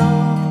Mexico.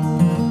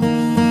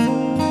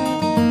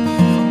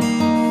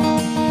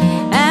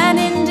 And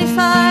in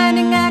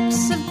defining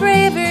acts of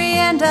bravery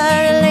and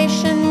our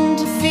relation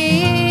to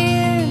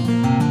fear,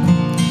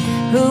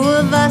 who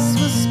of us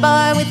will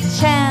spar with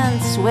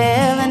chance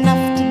well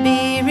enough to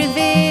be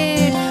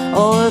revered,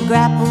 or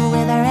grapple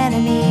with our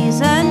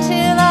enemies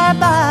until our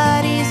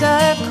bodies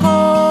are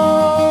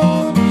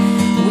cold?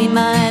 We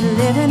might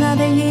live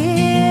another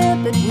year,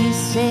 but we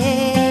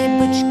say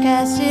Butch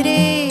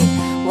Cassidy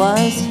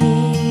was here.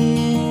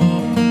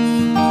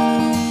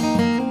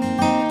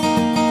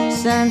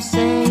 Some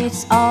say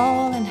it's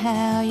all in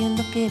how you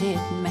look at it,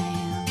 man.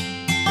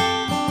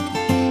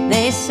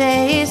 They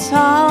say it's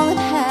all in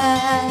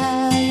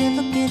how you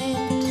look at it.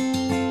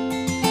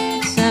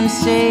 Some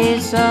say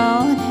it's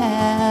all in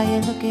how you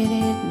look at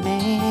it,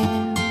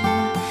 man.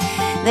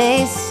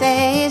 They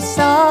say it's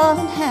all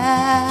in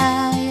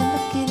how you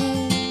look at it.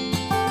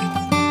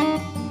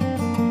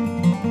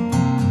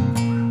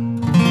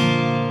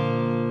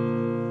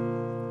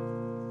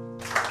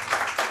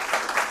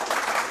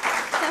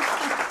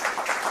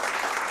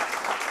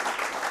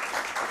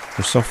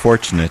 We're so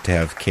fortunate to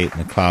have Kate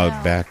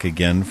MacLeod back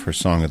again for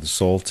Song of the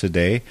Soul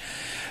today.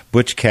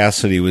 Butch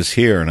Cassidy was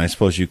here, and I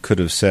suppose you could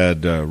have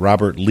said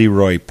Robert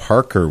Leroy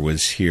Parker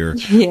was here.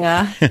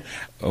 Yeah.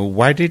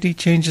 Why did he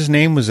change his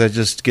name? Was that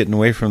just getting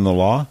away from the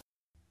law?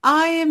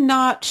 I am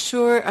not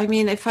sure. I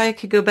mean, if I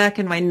could go back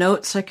in my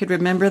notes, I could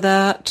remember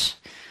that.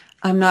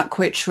 I'm not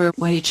quite sure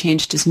why he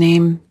changed his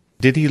name.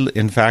 Did he,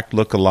 in fact,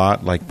 look a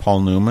lot like Paul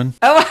Newman?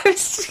 Oh,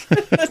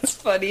 that's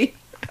funny.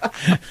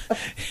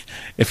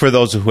 For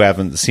those who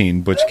haven't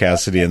seen Butch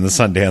Cassidy and the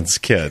Sundance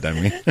Kid, I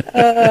mean.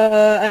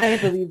 I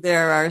believe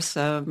there are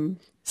some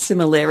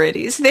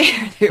similarities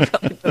there. They're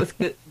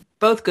probably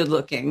both good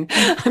looking,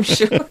 I'm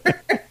sure.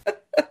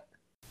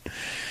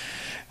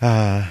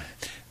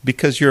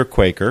 Because you're a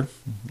Quaker,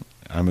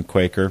 I'm a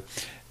Quaker.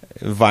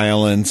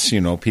 Violence,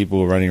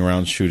 people running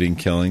around shooting,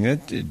 killing,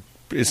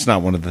 it's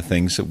not one of the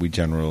things that we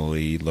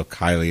generally look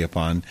highly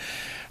upon.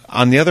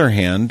 On the other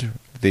hand,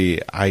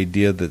 the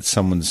idea that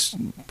someone's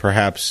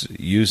perhaps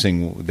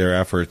using their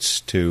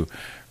efforts to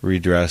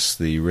redress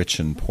the rich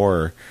and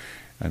poor,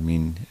 I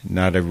mean,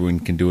 not everyone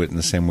can do it in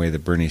the same way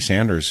that Bernie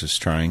Sanders is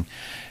trying.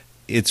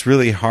 It's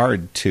really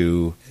hard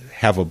to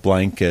have a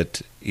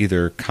blanket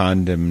either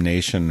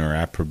condemnation or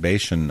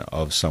approbation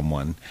of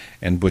someone,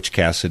 and Butch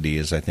Cassidy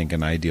is, I think,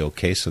 an ideal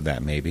case of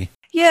that, maybe.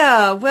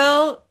 Yeah,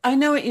 well, I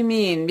know what you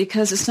mean,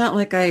 because it's not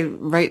like I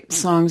write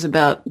songs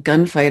about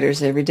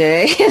gunfighters every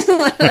day.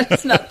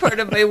 It's not part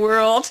of my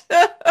world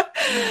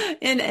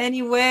in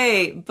any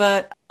way.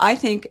 But I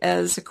think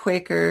as a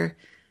Quaker,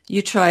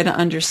 you try to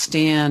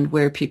understand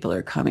where people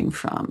are coming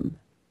from.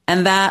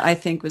 And that, I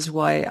think, was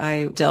why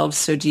I delved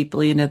so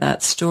deeply into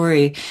that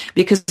story,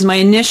 because my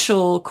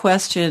initial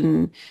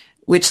question,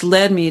 which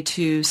led me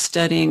to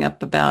studying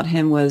up about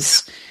him,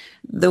 was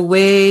the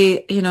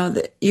way,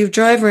 you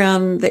drive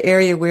around the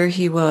area where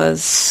he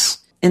was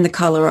in the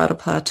Colorado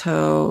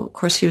Plateau. Of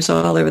course, he was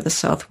all over the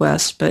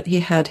Southwest, but he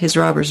had his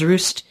Robber's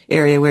Roost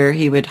area where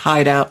he would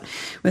hide out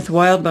with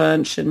Wild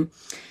Bunch. And,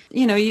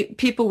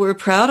 people were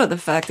proud of the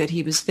fact that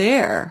he was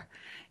there.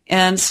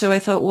 And so I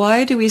thought,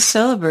 why do we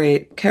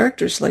celebrate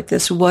characters like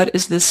this? What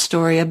is this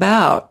story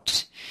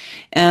about?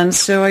 And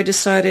so I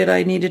decided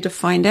I needed to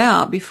find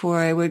out before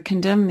I would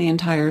condemn the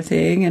entire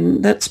thing.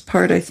 And that's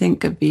part, I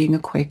think, of being a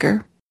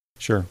Quaker.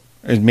 Sure.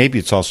 And maybe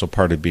it's also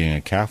part of being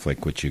a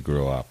Catholic, which you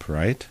grew up,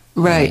 right?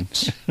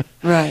 Right.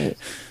 Right.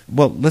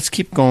 Well, let's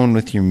keep going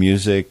with your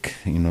music.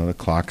 The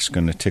clock's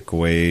going to tick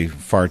away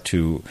far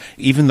too,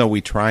 even though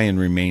we try and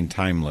remain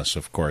timeless,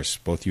 of course,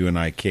 both you and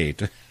I,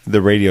 Kate.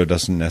 The radio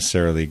doesn't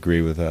necessarily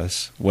agree with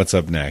us. What's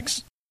up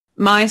next?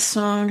 My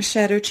song,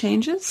 Shadow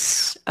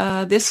Changes.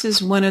 This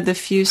is one of the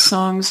few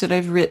songs that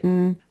I've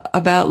written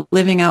about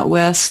living out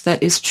west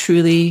that is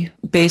truly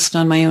based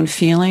on my own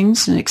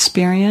feelings and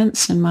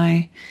experience and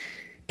my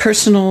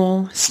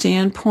personal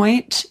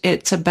standpoint.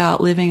 It's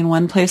about living in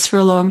one place for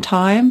a long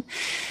time.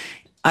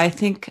 I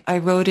think I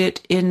wrote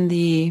it in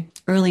the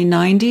early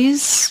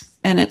 90s,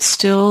 and it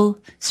still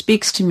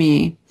speaks to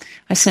me.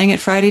 I sang it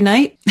Friday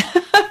night.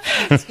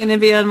 It's going to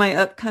be on my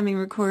upcoming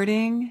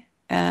recording,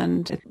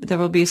 and there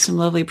will be some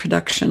lovely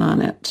production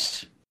on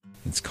it.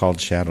 It's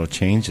called Shadow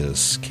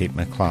Changes, Kate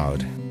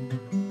MacLeod.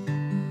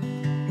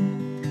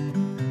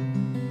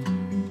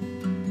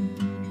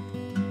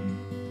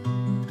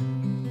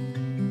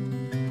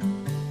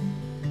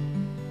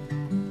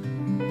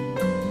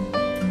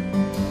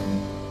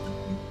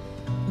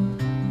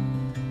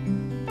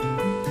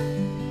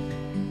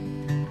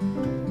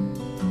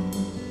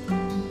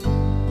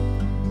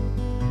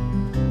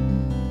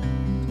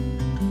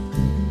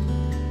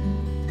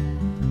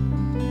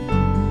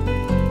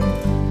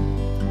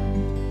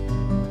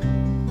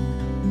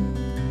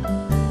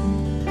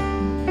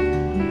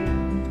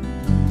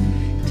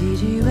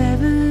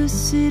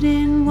 Sit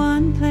in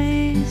one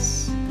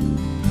place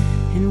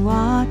and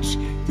watch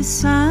the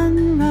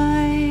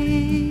sunrise,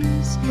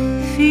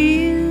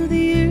 feel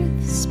the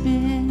earth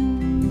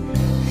spin,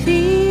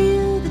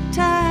 feel the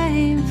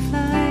time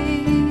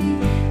fly,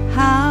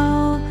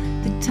 how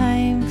the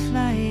time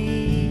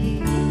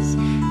flies,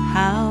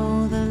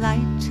 how the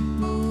light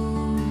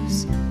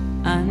moves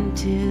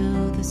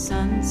until the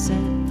sun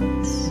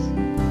sets.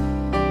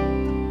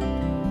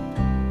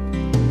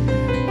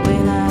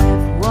 Well,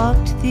 I've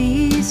walked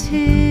these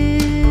hills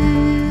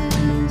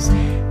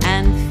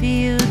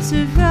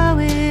of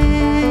rowing,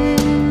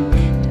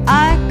 and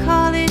I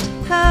call it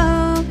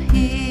home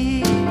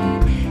here,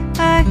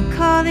 I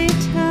call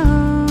it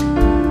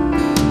home.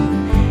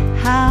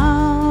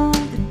 How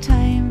the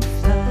time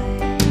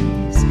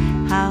flies,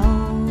 how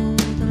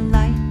the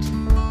light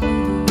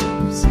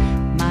moves,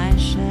 my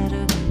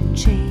shadow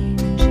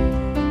changes.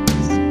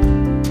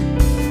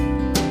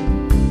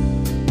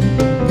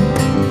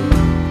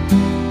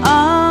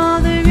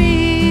 All the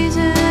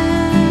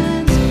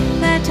reasons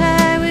that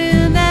I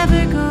will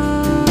never go,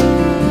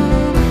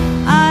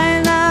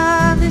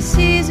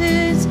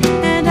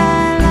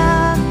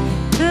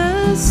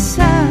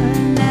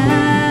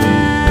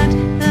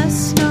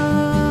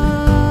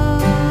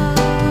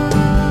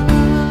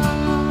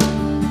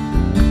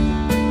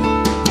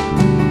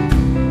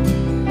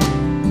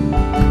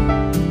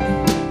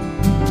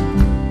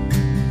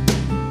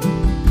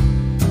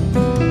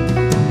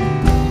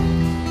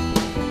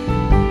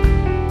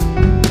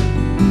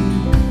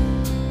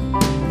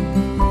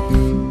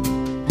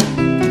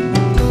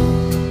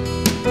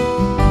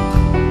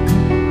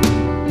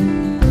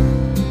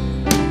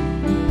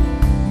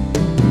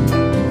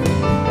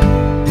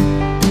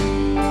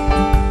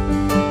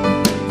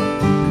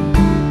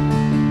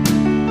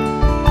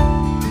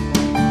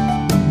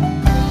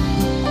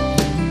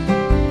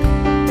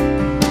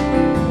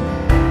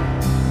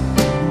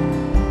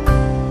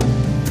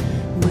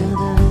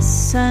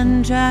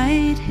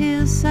 sun-dried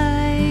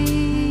hillsides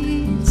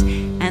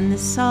and the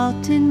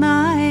salt in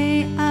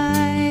my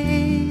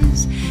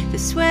eyes, the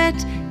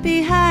sweat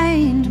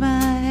behind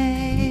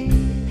my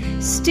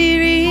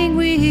steering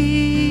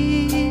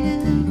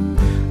wheel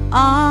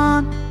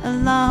on a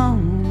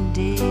long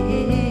day.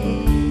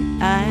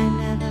 I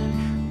never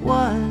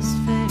was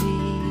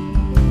very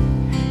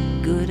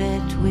good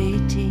at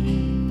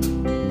waiting.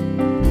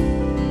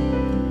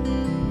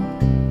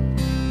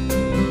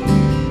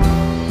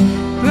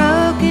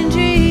 Broken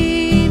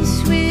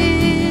dreams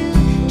will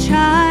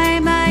try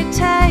my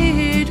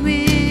tired will,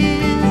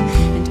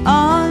 and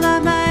all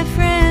of my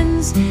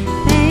friends,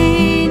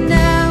 they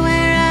know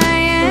where I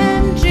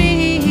am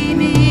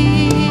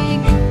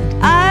dreaming.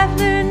 And I've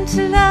learned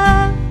to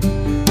love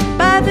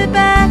by the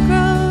back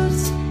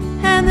roads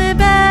and the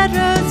bad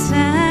roads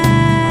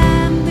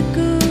and the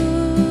good.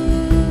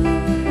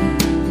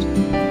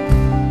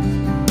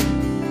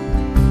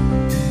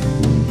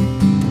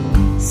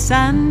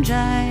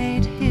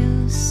 Sun-dried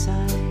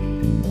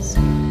hillsides,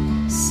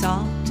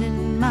 salt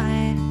in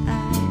my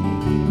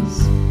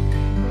eyes,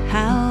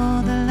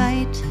 how the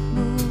light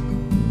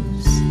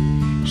moves,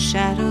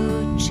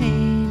 shadow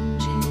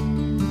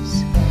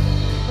changes,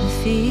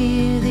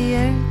 feel the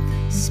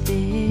earth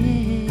spin.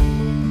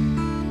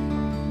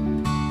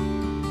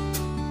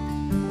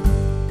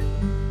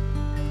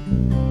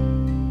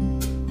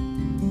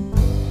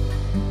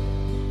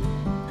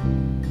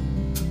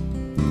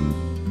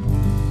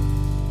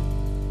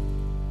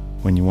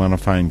 want to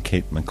find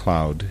Kate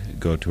MacLeod,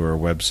 go to her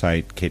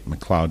website,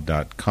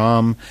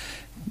 katemacleod.com,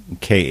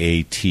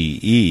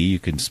 K-A-T-E. You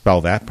can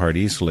spell that part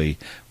easily.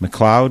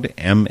 MacLeod,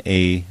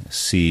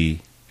 MacLeod.com.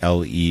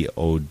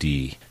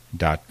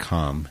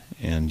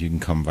 And you can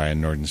come via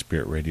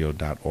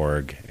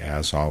northernspiritradio.org,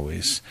 as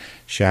always.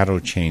 Shadow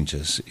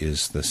Changes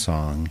is the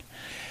song.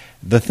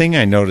 The thing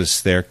I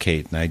noticed there,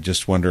 Kate, and I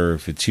just wonder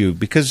if it's you,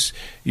 because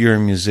you're a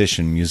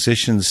musician,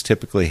 musicians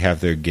typically have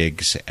their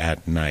gigs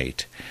at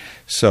night.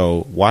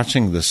 So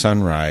watching the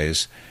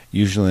sunrise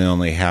usually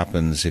only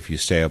happens if you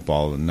stay up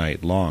all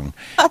night long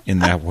in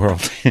that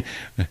world.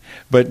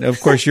 But,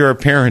 of course, you're a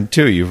parent,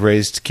 too. You've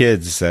raised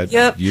kids. That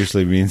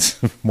usually means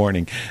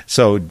morning.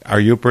 So are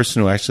you a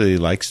person who actually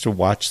likes to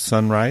watch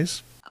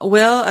sunrise?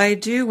 Well, I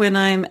do when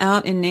I'm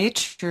out in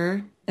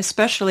nature.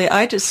 Especially,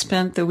 I just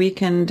spent the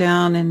weekend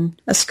down in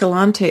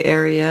Escalante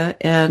area,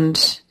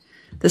 and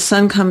the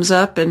sun comes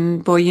up,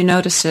 and boy, you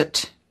notice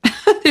it.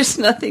 There's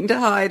nothing to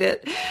hide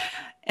it.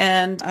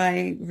 And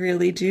I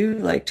really do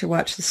like to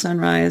watch the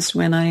sunrise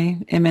when I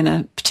am in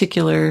a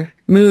particular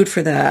mood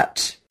for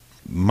that.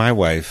 My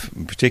wife,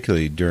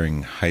 particularly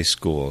during high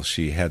school,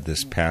 she had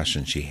this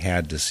passion. She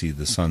had to see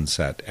the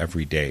sunset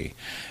every day.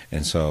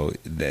 And so,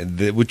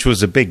 which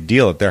was a big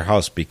deal at their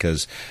house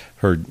because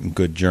her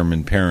good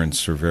German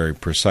parents were very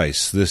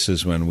precise. This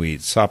is when we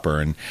eat supper,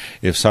 and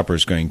if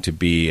supper's going to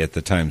be at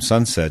the time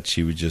sunset,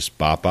 she would just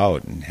bop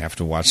out and have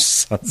to watch the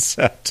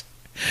sunset.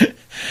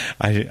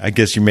 I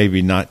guess you're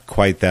maybe not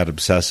quite that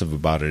obsessive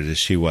about it as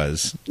she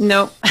was.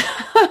 No.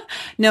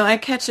 No, I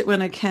catch it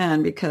when I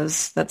can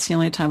because that's the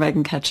only time I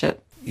can catch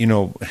it. You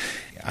know,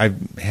 I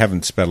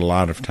haven't spent a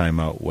lot of time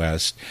out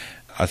west.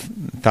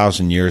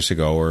 1,000 years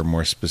ago, or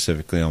more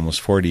specifically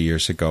almost 40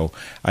 years ago,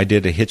 I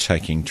did a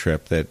hitchhiking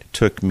trip that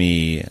took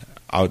me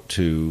out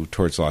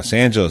towards Los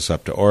Angeles,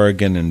 up to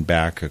Oregon, and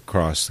back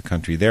across the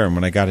country there. And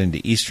when I got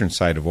into eastern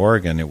side of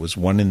Oregon, it was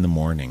 1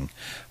 a.m.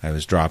 I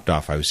was dropped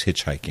off. I was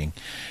hitchhiking.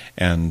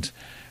 And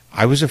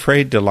I was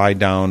afraid to lie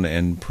down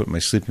and put my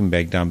sleeping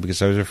bag down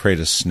because I was afraid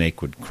a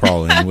snake would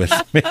crawl in with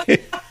me.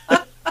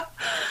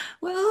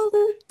 Well,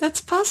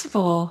 that's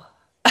possible.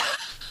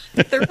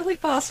 They're really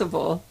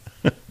possible.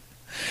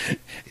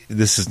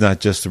 This is not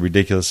just the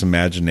ridiculous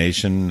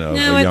imagination of a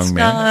young man? No, it's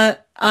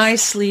not. I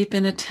sleep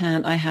in a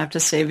tent, I have to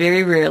say.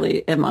 Very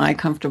rarely am I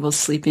comfortable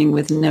sleeping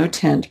with no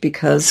tent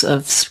because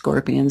of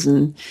scorpions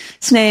and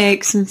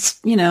snakes and,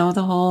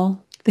 the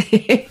whole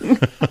thing.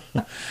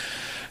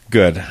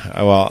 Good.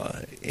 Well,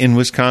 in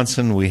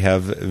Wisconsin, we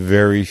have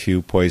very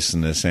few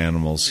poisonous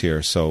animals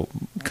here, so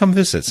come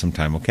visit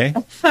sometime, okay?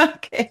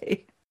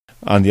 Okay.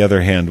 On the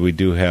other hand, we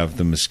do have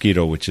the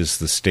mosquito, which is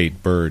the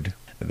state bird.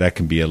 That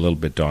can be a little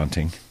bit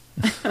daunting.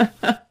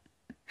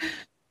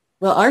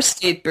 Well, our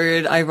state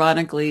bird,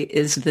 ironically,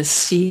 is the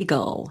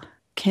seagull.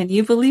 Can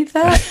you believe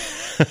that?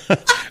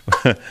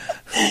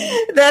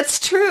 That's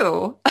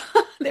true.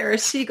 There are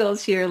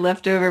seagulls here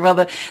left over.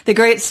 Well, the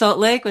Great Salt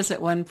Lake was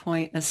at one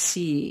point a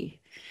sea.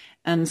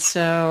 And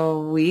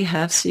so we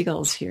have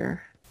seagulls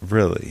here.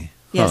 Really?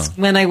 Yes. Huh.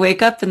 When I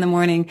wake up in the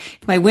morning,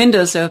 if my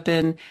window's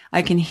open,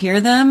 I can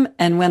hear them.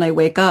 And when I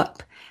wake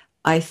up,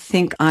 I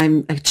think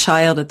I'm a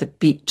child at the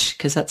beach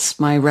because that's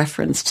my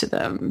reference to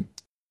them.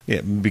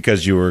 Yeah,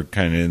 because you were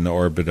kind of in the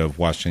orbit of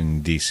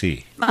Washington,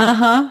 D.C.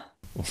 Uh-huh.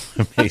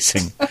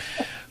 Amazing.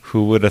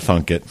 Who would have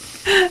thunk it?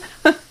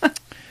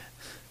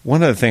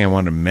 One other thing I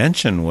wanted to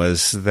mention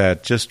was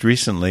that just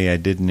recently I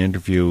did an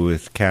interview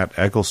with Kat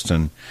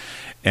Eggleston,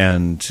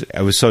 and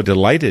I was so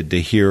delighted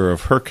to hear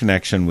of her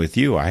connection with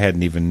you. I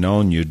hadn't even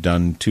known you'd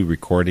done 2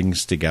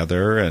 recordings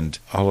together and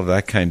all of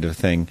that kind of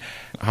thing.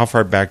 How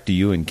far back do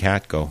you and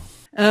Kat go?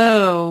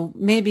 Oh,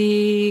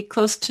 maybe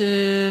close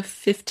to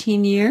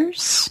 15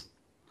 years.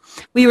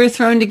 We were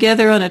thrown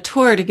together on a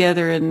tour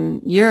together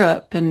in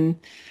Europe, and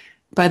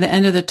by the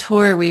end of the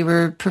tour, we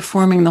were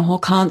performing the whole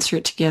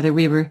concert together.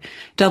 We were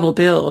double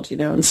billed,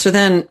 and so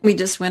then we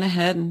just went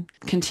ahead and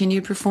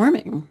continued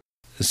performing.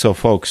 So,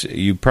 folks,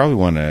 you probably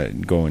want to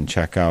go and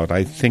check out.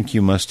 I think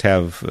you must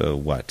have,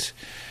 11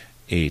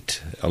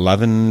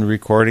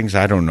 recordings?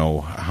 I don't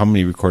know. How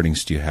many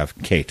recordings do you have,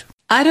 Kate?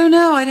 I don't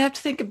know. I'd have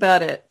to think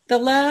about it. The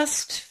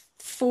last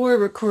 4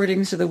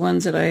 recordings are the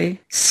ones that I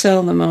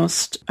sell the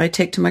most. I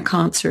take to my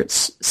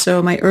concerts.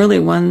 So my early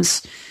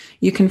ones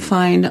you can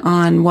find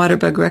on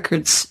Waterbug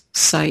Records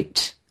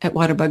site at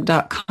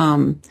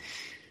waterbug.com.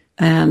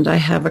 And I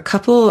have a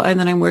couple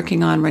that I'm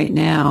working on right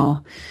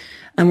now.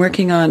 I'm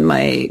working on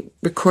my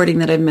recording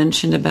that I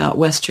mentioned about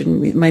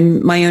Western,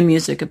 my own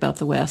music about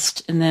the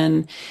West. And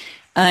then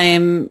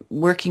I'm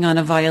working on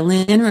a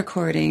violin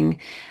recording.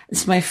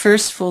 It's my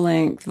first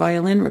full-length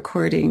violin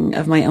recording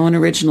of my own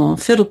original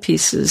fiddle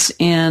pieces.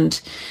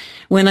 And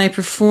when I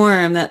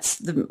perform, that's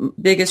the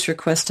biggest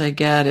request I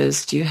get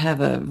is, do you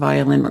have a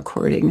violin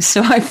recording?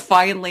 So I'm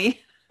finally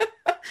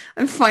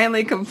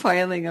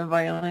compiling a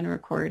violin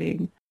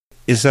recording.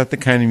 Is that the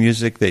kind of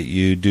music that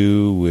you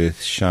do with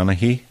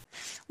Shanahi?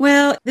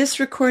 Well, this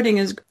recording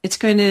it's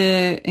going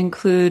to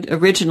include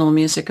original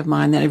music of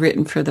mine that I've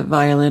written for the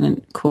violin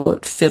and,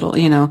 quote, fiddle,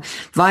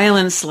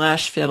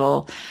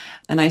 violin/fiddle.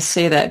 And I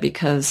say that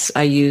because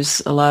I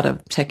use a lot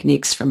of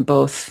techniques from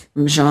both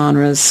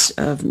genres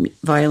of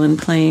violin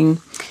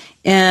playing.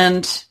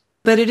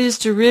 But it is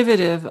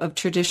derivative of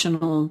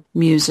traditional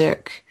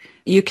music.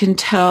 You can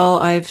tell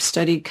I've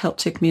studied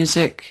Celtic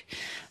music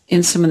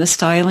in some of the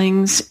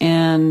stylings,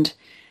 and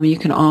you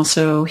can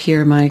also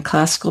hear my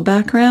classical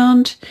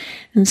background.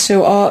 And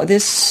so all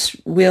this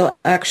will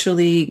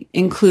actually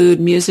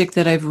include music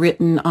that I've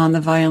written on the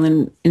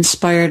violin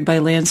inspired by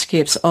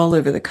landscapes all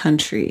over the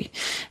country.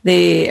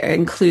 They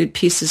include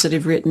pieces that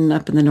I've written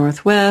up in the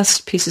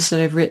Northwest, pieces that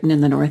I've written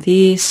in the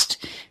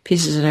Northeast,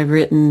 pieces that I've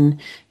written,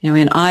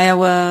 in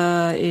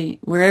Iowa.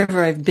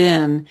 Wherever I've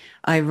been,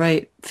 I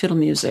write fiddle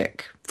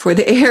music for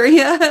the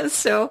area.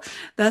 So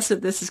that's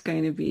what this is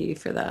going to be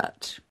for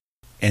that.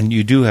 And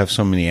you do have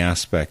so many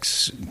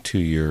aspects to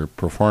your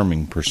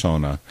performing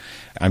persona.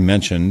 I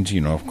mentioned,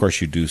 of course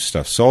you do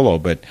stuff solo,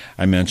 but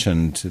I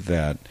mentioned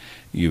that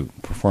you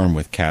perform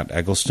with Kat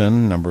Eggleston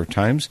a number of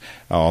times.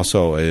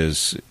 Also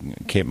is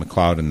Kate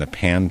MacLeod and the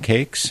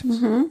Pancakes,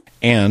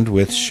 and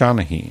with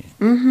Shawnee.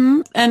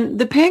 Mm-hmm. And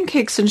the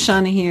Pancakes and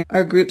Shawnee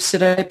are groups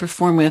that I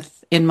perform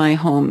with in my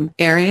home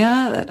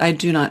area that I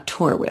do not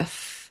tour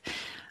with.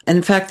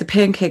 In fact, the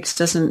Pancakes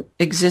doesn't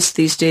exist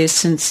these days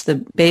since the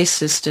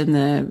bassist and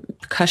the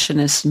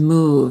percussionist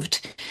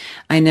moved.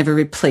 I never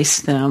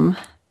replaced them.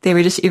 They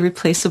were just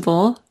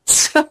irreplaceable.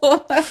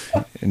 So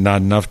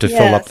not enough to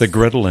fill up the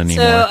griddle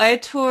anymore. So I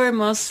tour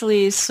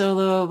mostly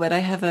solo, but I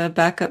have a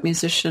backup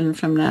musician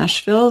from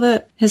Nashville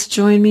that has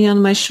joined me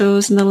on my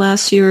shows in the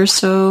last year or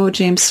so,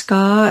 James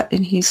Scott,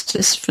 and he's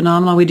just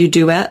phenomenal. We do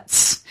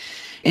duets.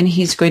 And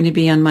he's going to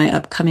be on my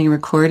upcoming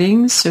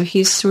recordings. So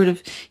he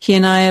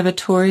and I have a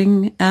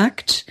touring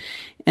act,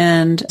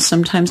 and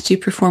sometimes do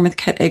perform with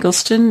Kat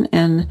Eggleston,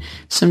 and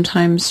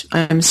sometimes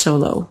I'm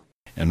solo.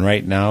 And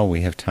right now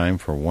we have time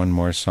for one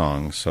more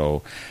song.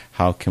 So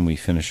how can we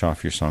finish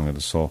off your Song of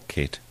the Soul,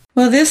 Kate?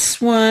 Well, this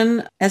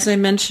one, as I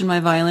mentioned, my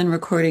violin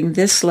recording,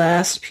 this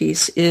last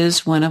piece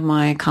is one of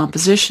my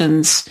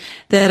compositions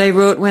that I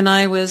wrote when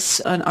I was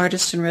an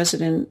artist in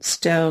residence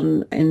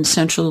down in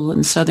central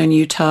and southern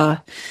Utah,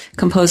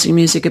 composing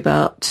music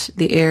about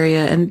the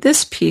area. And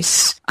this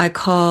piece I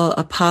call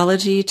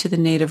Apology to the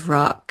Native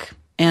Rock.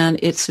 And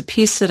it's a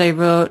piece that I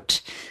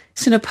wrote.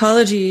 It's an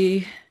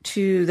apology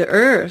to the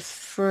earth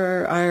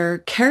for our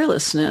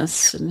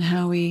carelessness and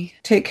how we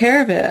take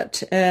care of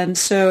it. And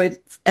so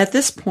at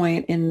this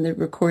point in the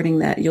recording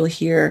that you'll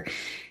hear,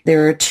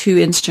 there are two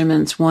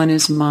instruments. One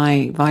is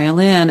my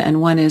violin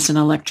and one is an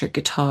electric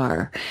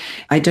guitar.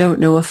 I don't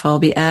know if I'll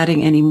be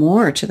adding any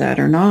more to that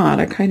or not.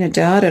 I kind of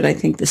doubt it. I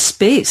think the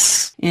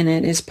space in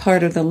it is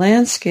part of the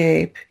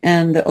landscape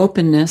and the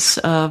openness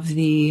of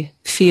the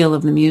feel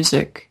of the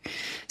music.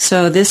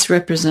 So this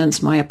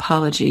represents my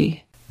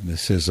apology.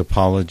 This is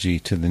Apology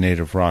to the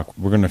Native Rock.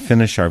 We're going to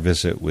finish our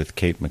visit with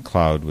Kate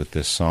MacLeod with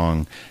this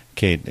song.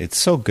 Kate, it's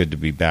so good to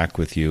be back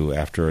with you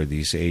after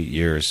these 8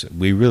 years.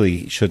 We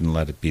really shouldn't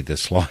let it be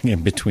this long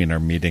in between our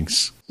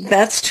meetings.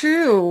 That's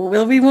true.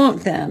 Well, we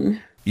won't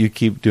then. You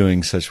keep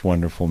doing such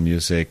wonderful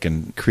music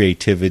and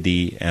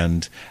creativity,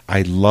 and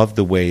I love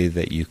the way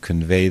that you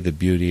convey the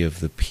beauty of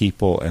the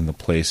people and the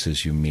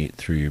places you meet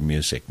through your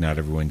music. Not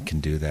everyone can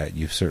do that.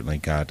 You've certainly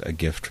got a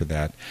gift for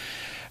that.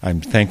 I'm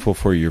thankful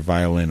for your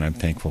violin, I'm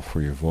thankful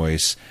for your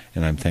voice,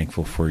 and I'm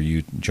thankful for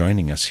you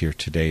joining us here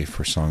today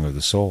for Song of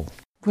the Soul.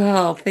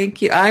 Well,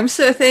 thank you. I'm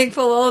so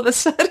thankful all of a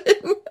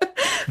sudden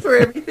for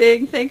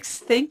everything.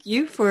 Thank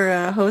you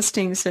for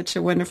hosting such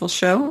a wonderful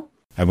show.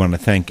 I want to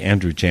thank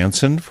Andrew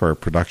Jansen for our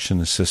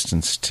production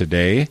assistance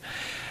today.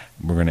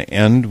 We're going to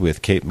end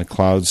with Kate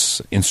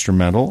MacLeod's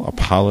instrumental,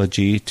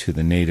 Apology to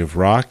the Native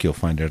Rock. You'll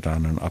find it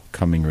on an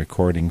upcoming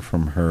recording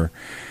from her.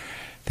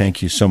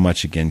 Thank you so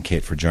much again,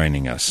 Kate, for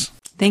joining us.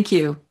 Thank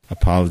you.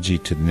 Apology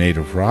to the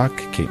Native Rock,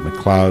 Kate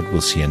MacLeod. We'll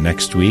see you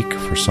next week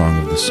for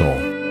Song of the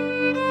Soul.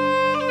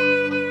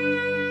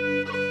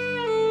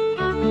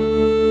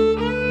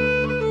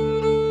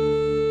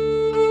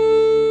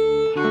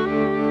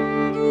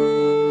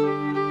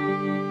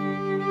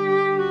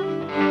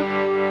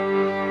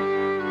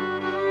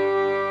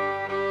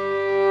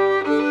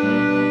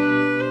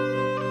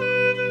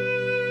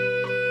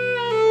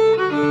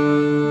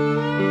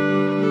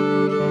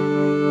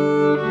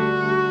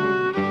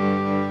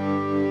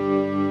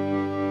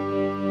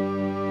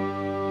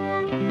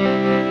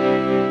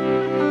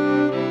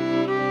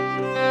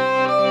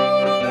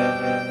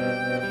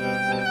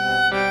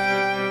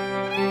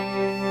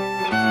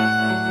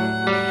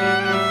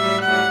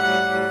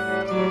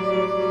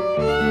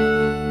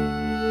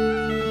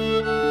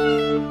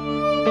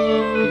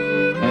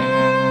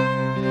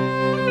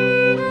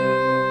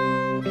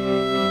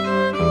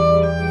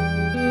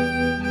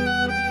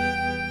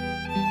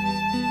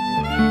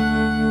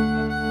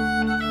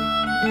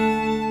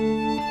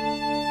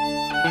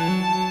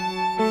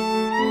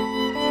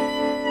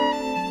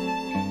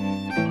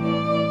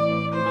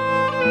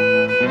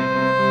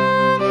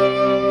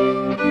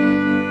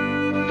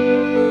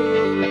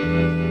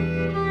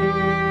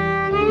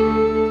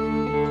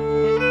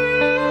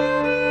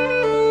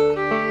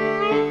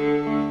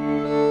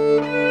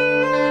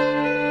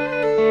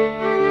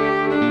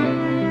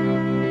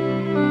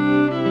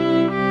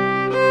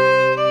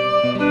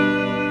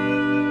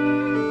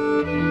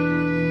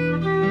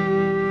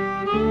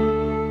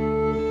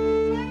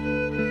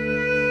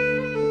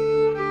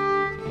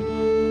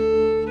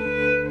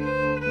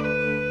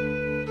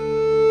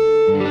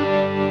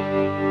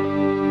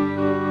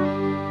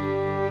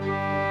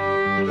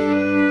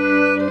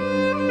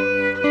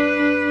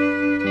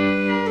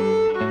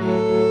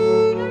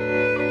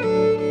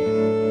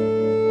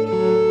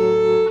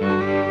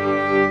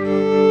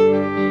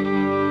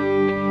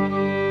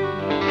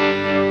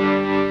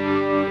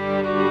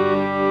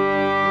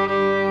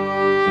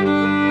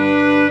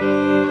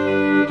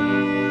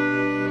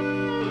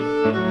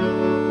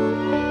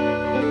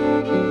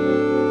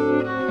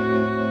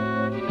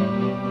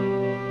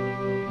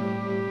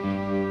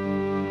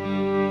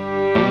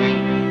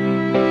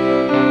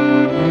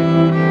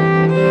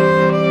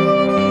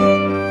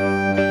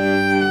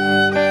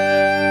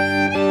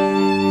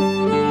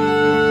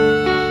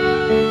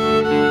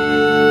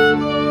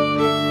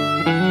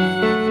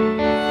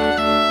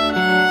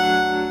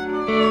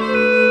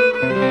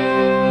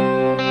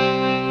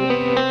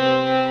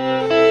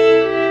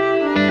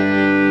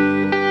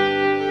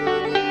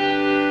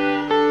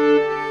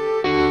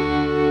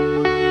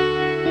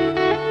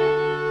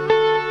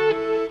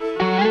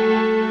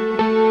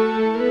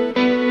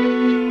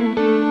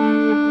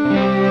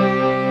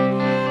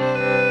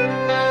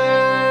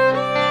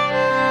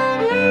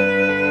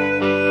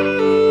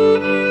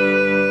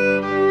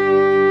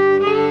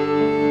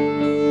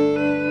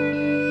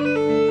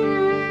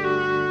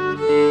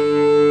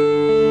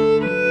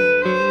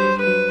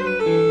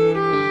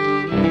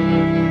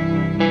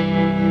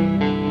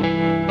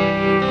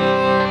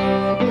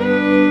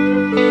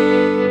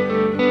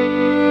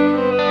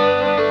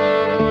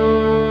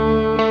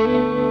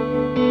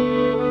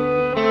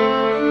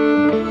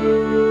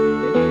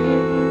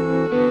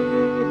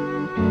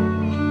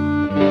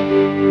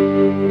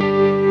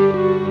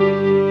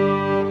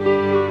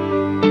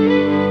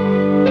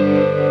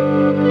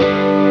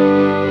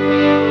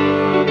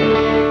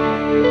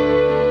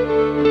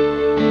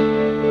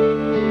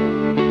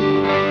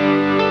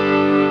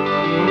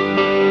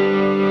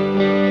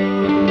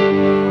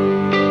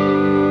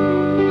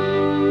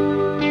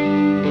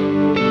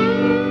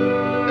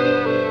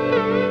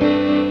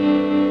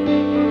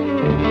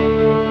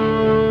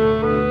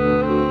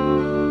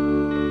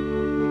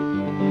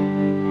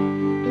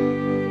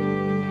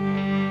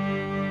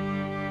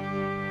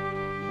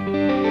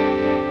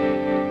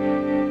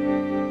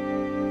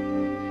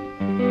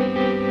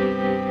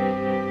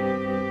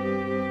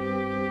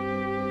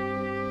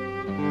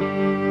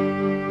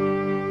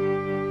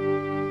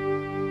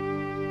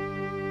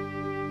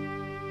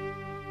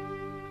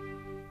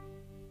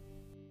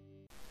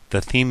 The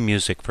theme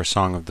music for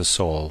Song of the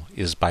Soul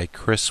is by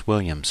Chris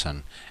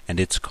Williamson, and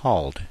it's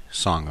called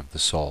Song of the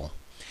Soul.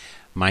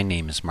 My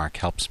name is Mark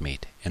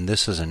Helpsmeet, and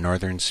this is a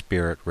Northern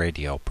Spirit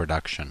Radio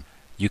production.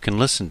 You can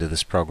listen to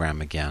this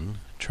program again,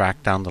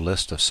 track down the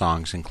list of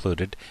songs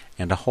included,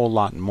 and a whole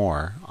lot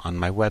more on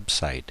my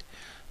website,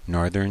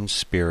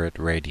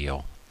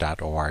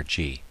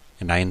 northernspiritradio.org.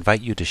 And I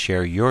invite you to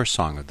share your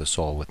Song of the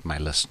Soul with my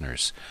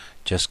listeners.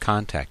 Just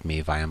contact me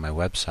via my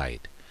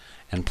website.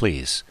 And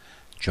please,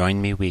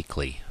 join me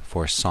weekly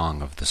for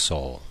Song of the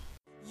Soul.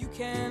 You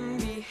can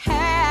be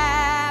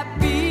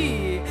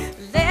happy,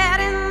 let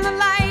in the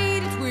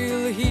light, it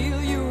will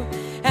heal you,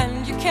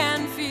 and you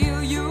can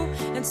feel you,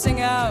 and sing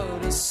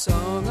out a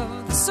song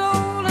of the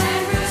soul.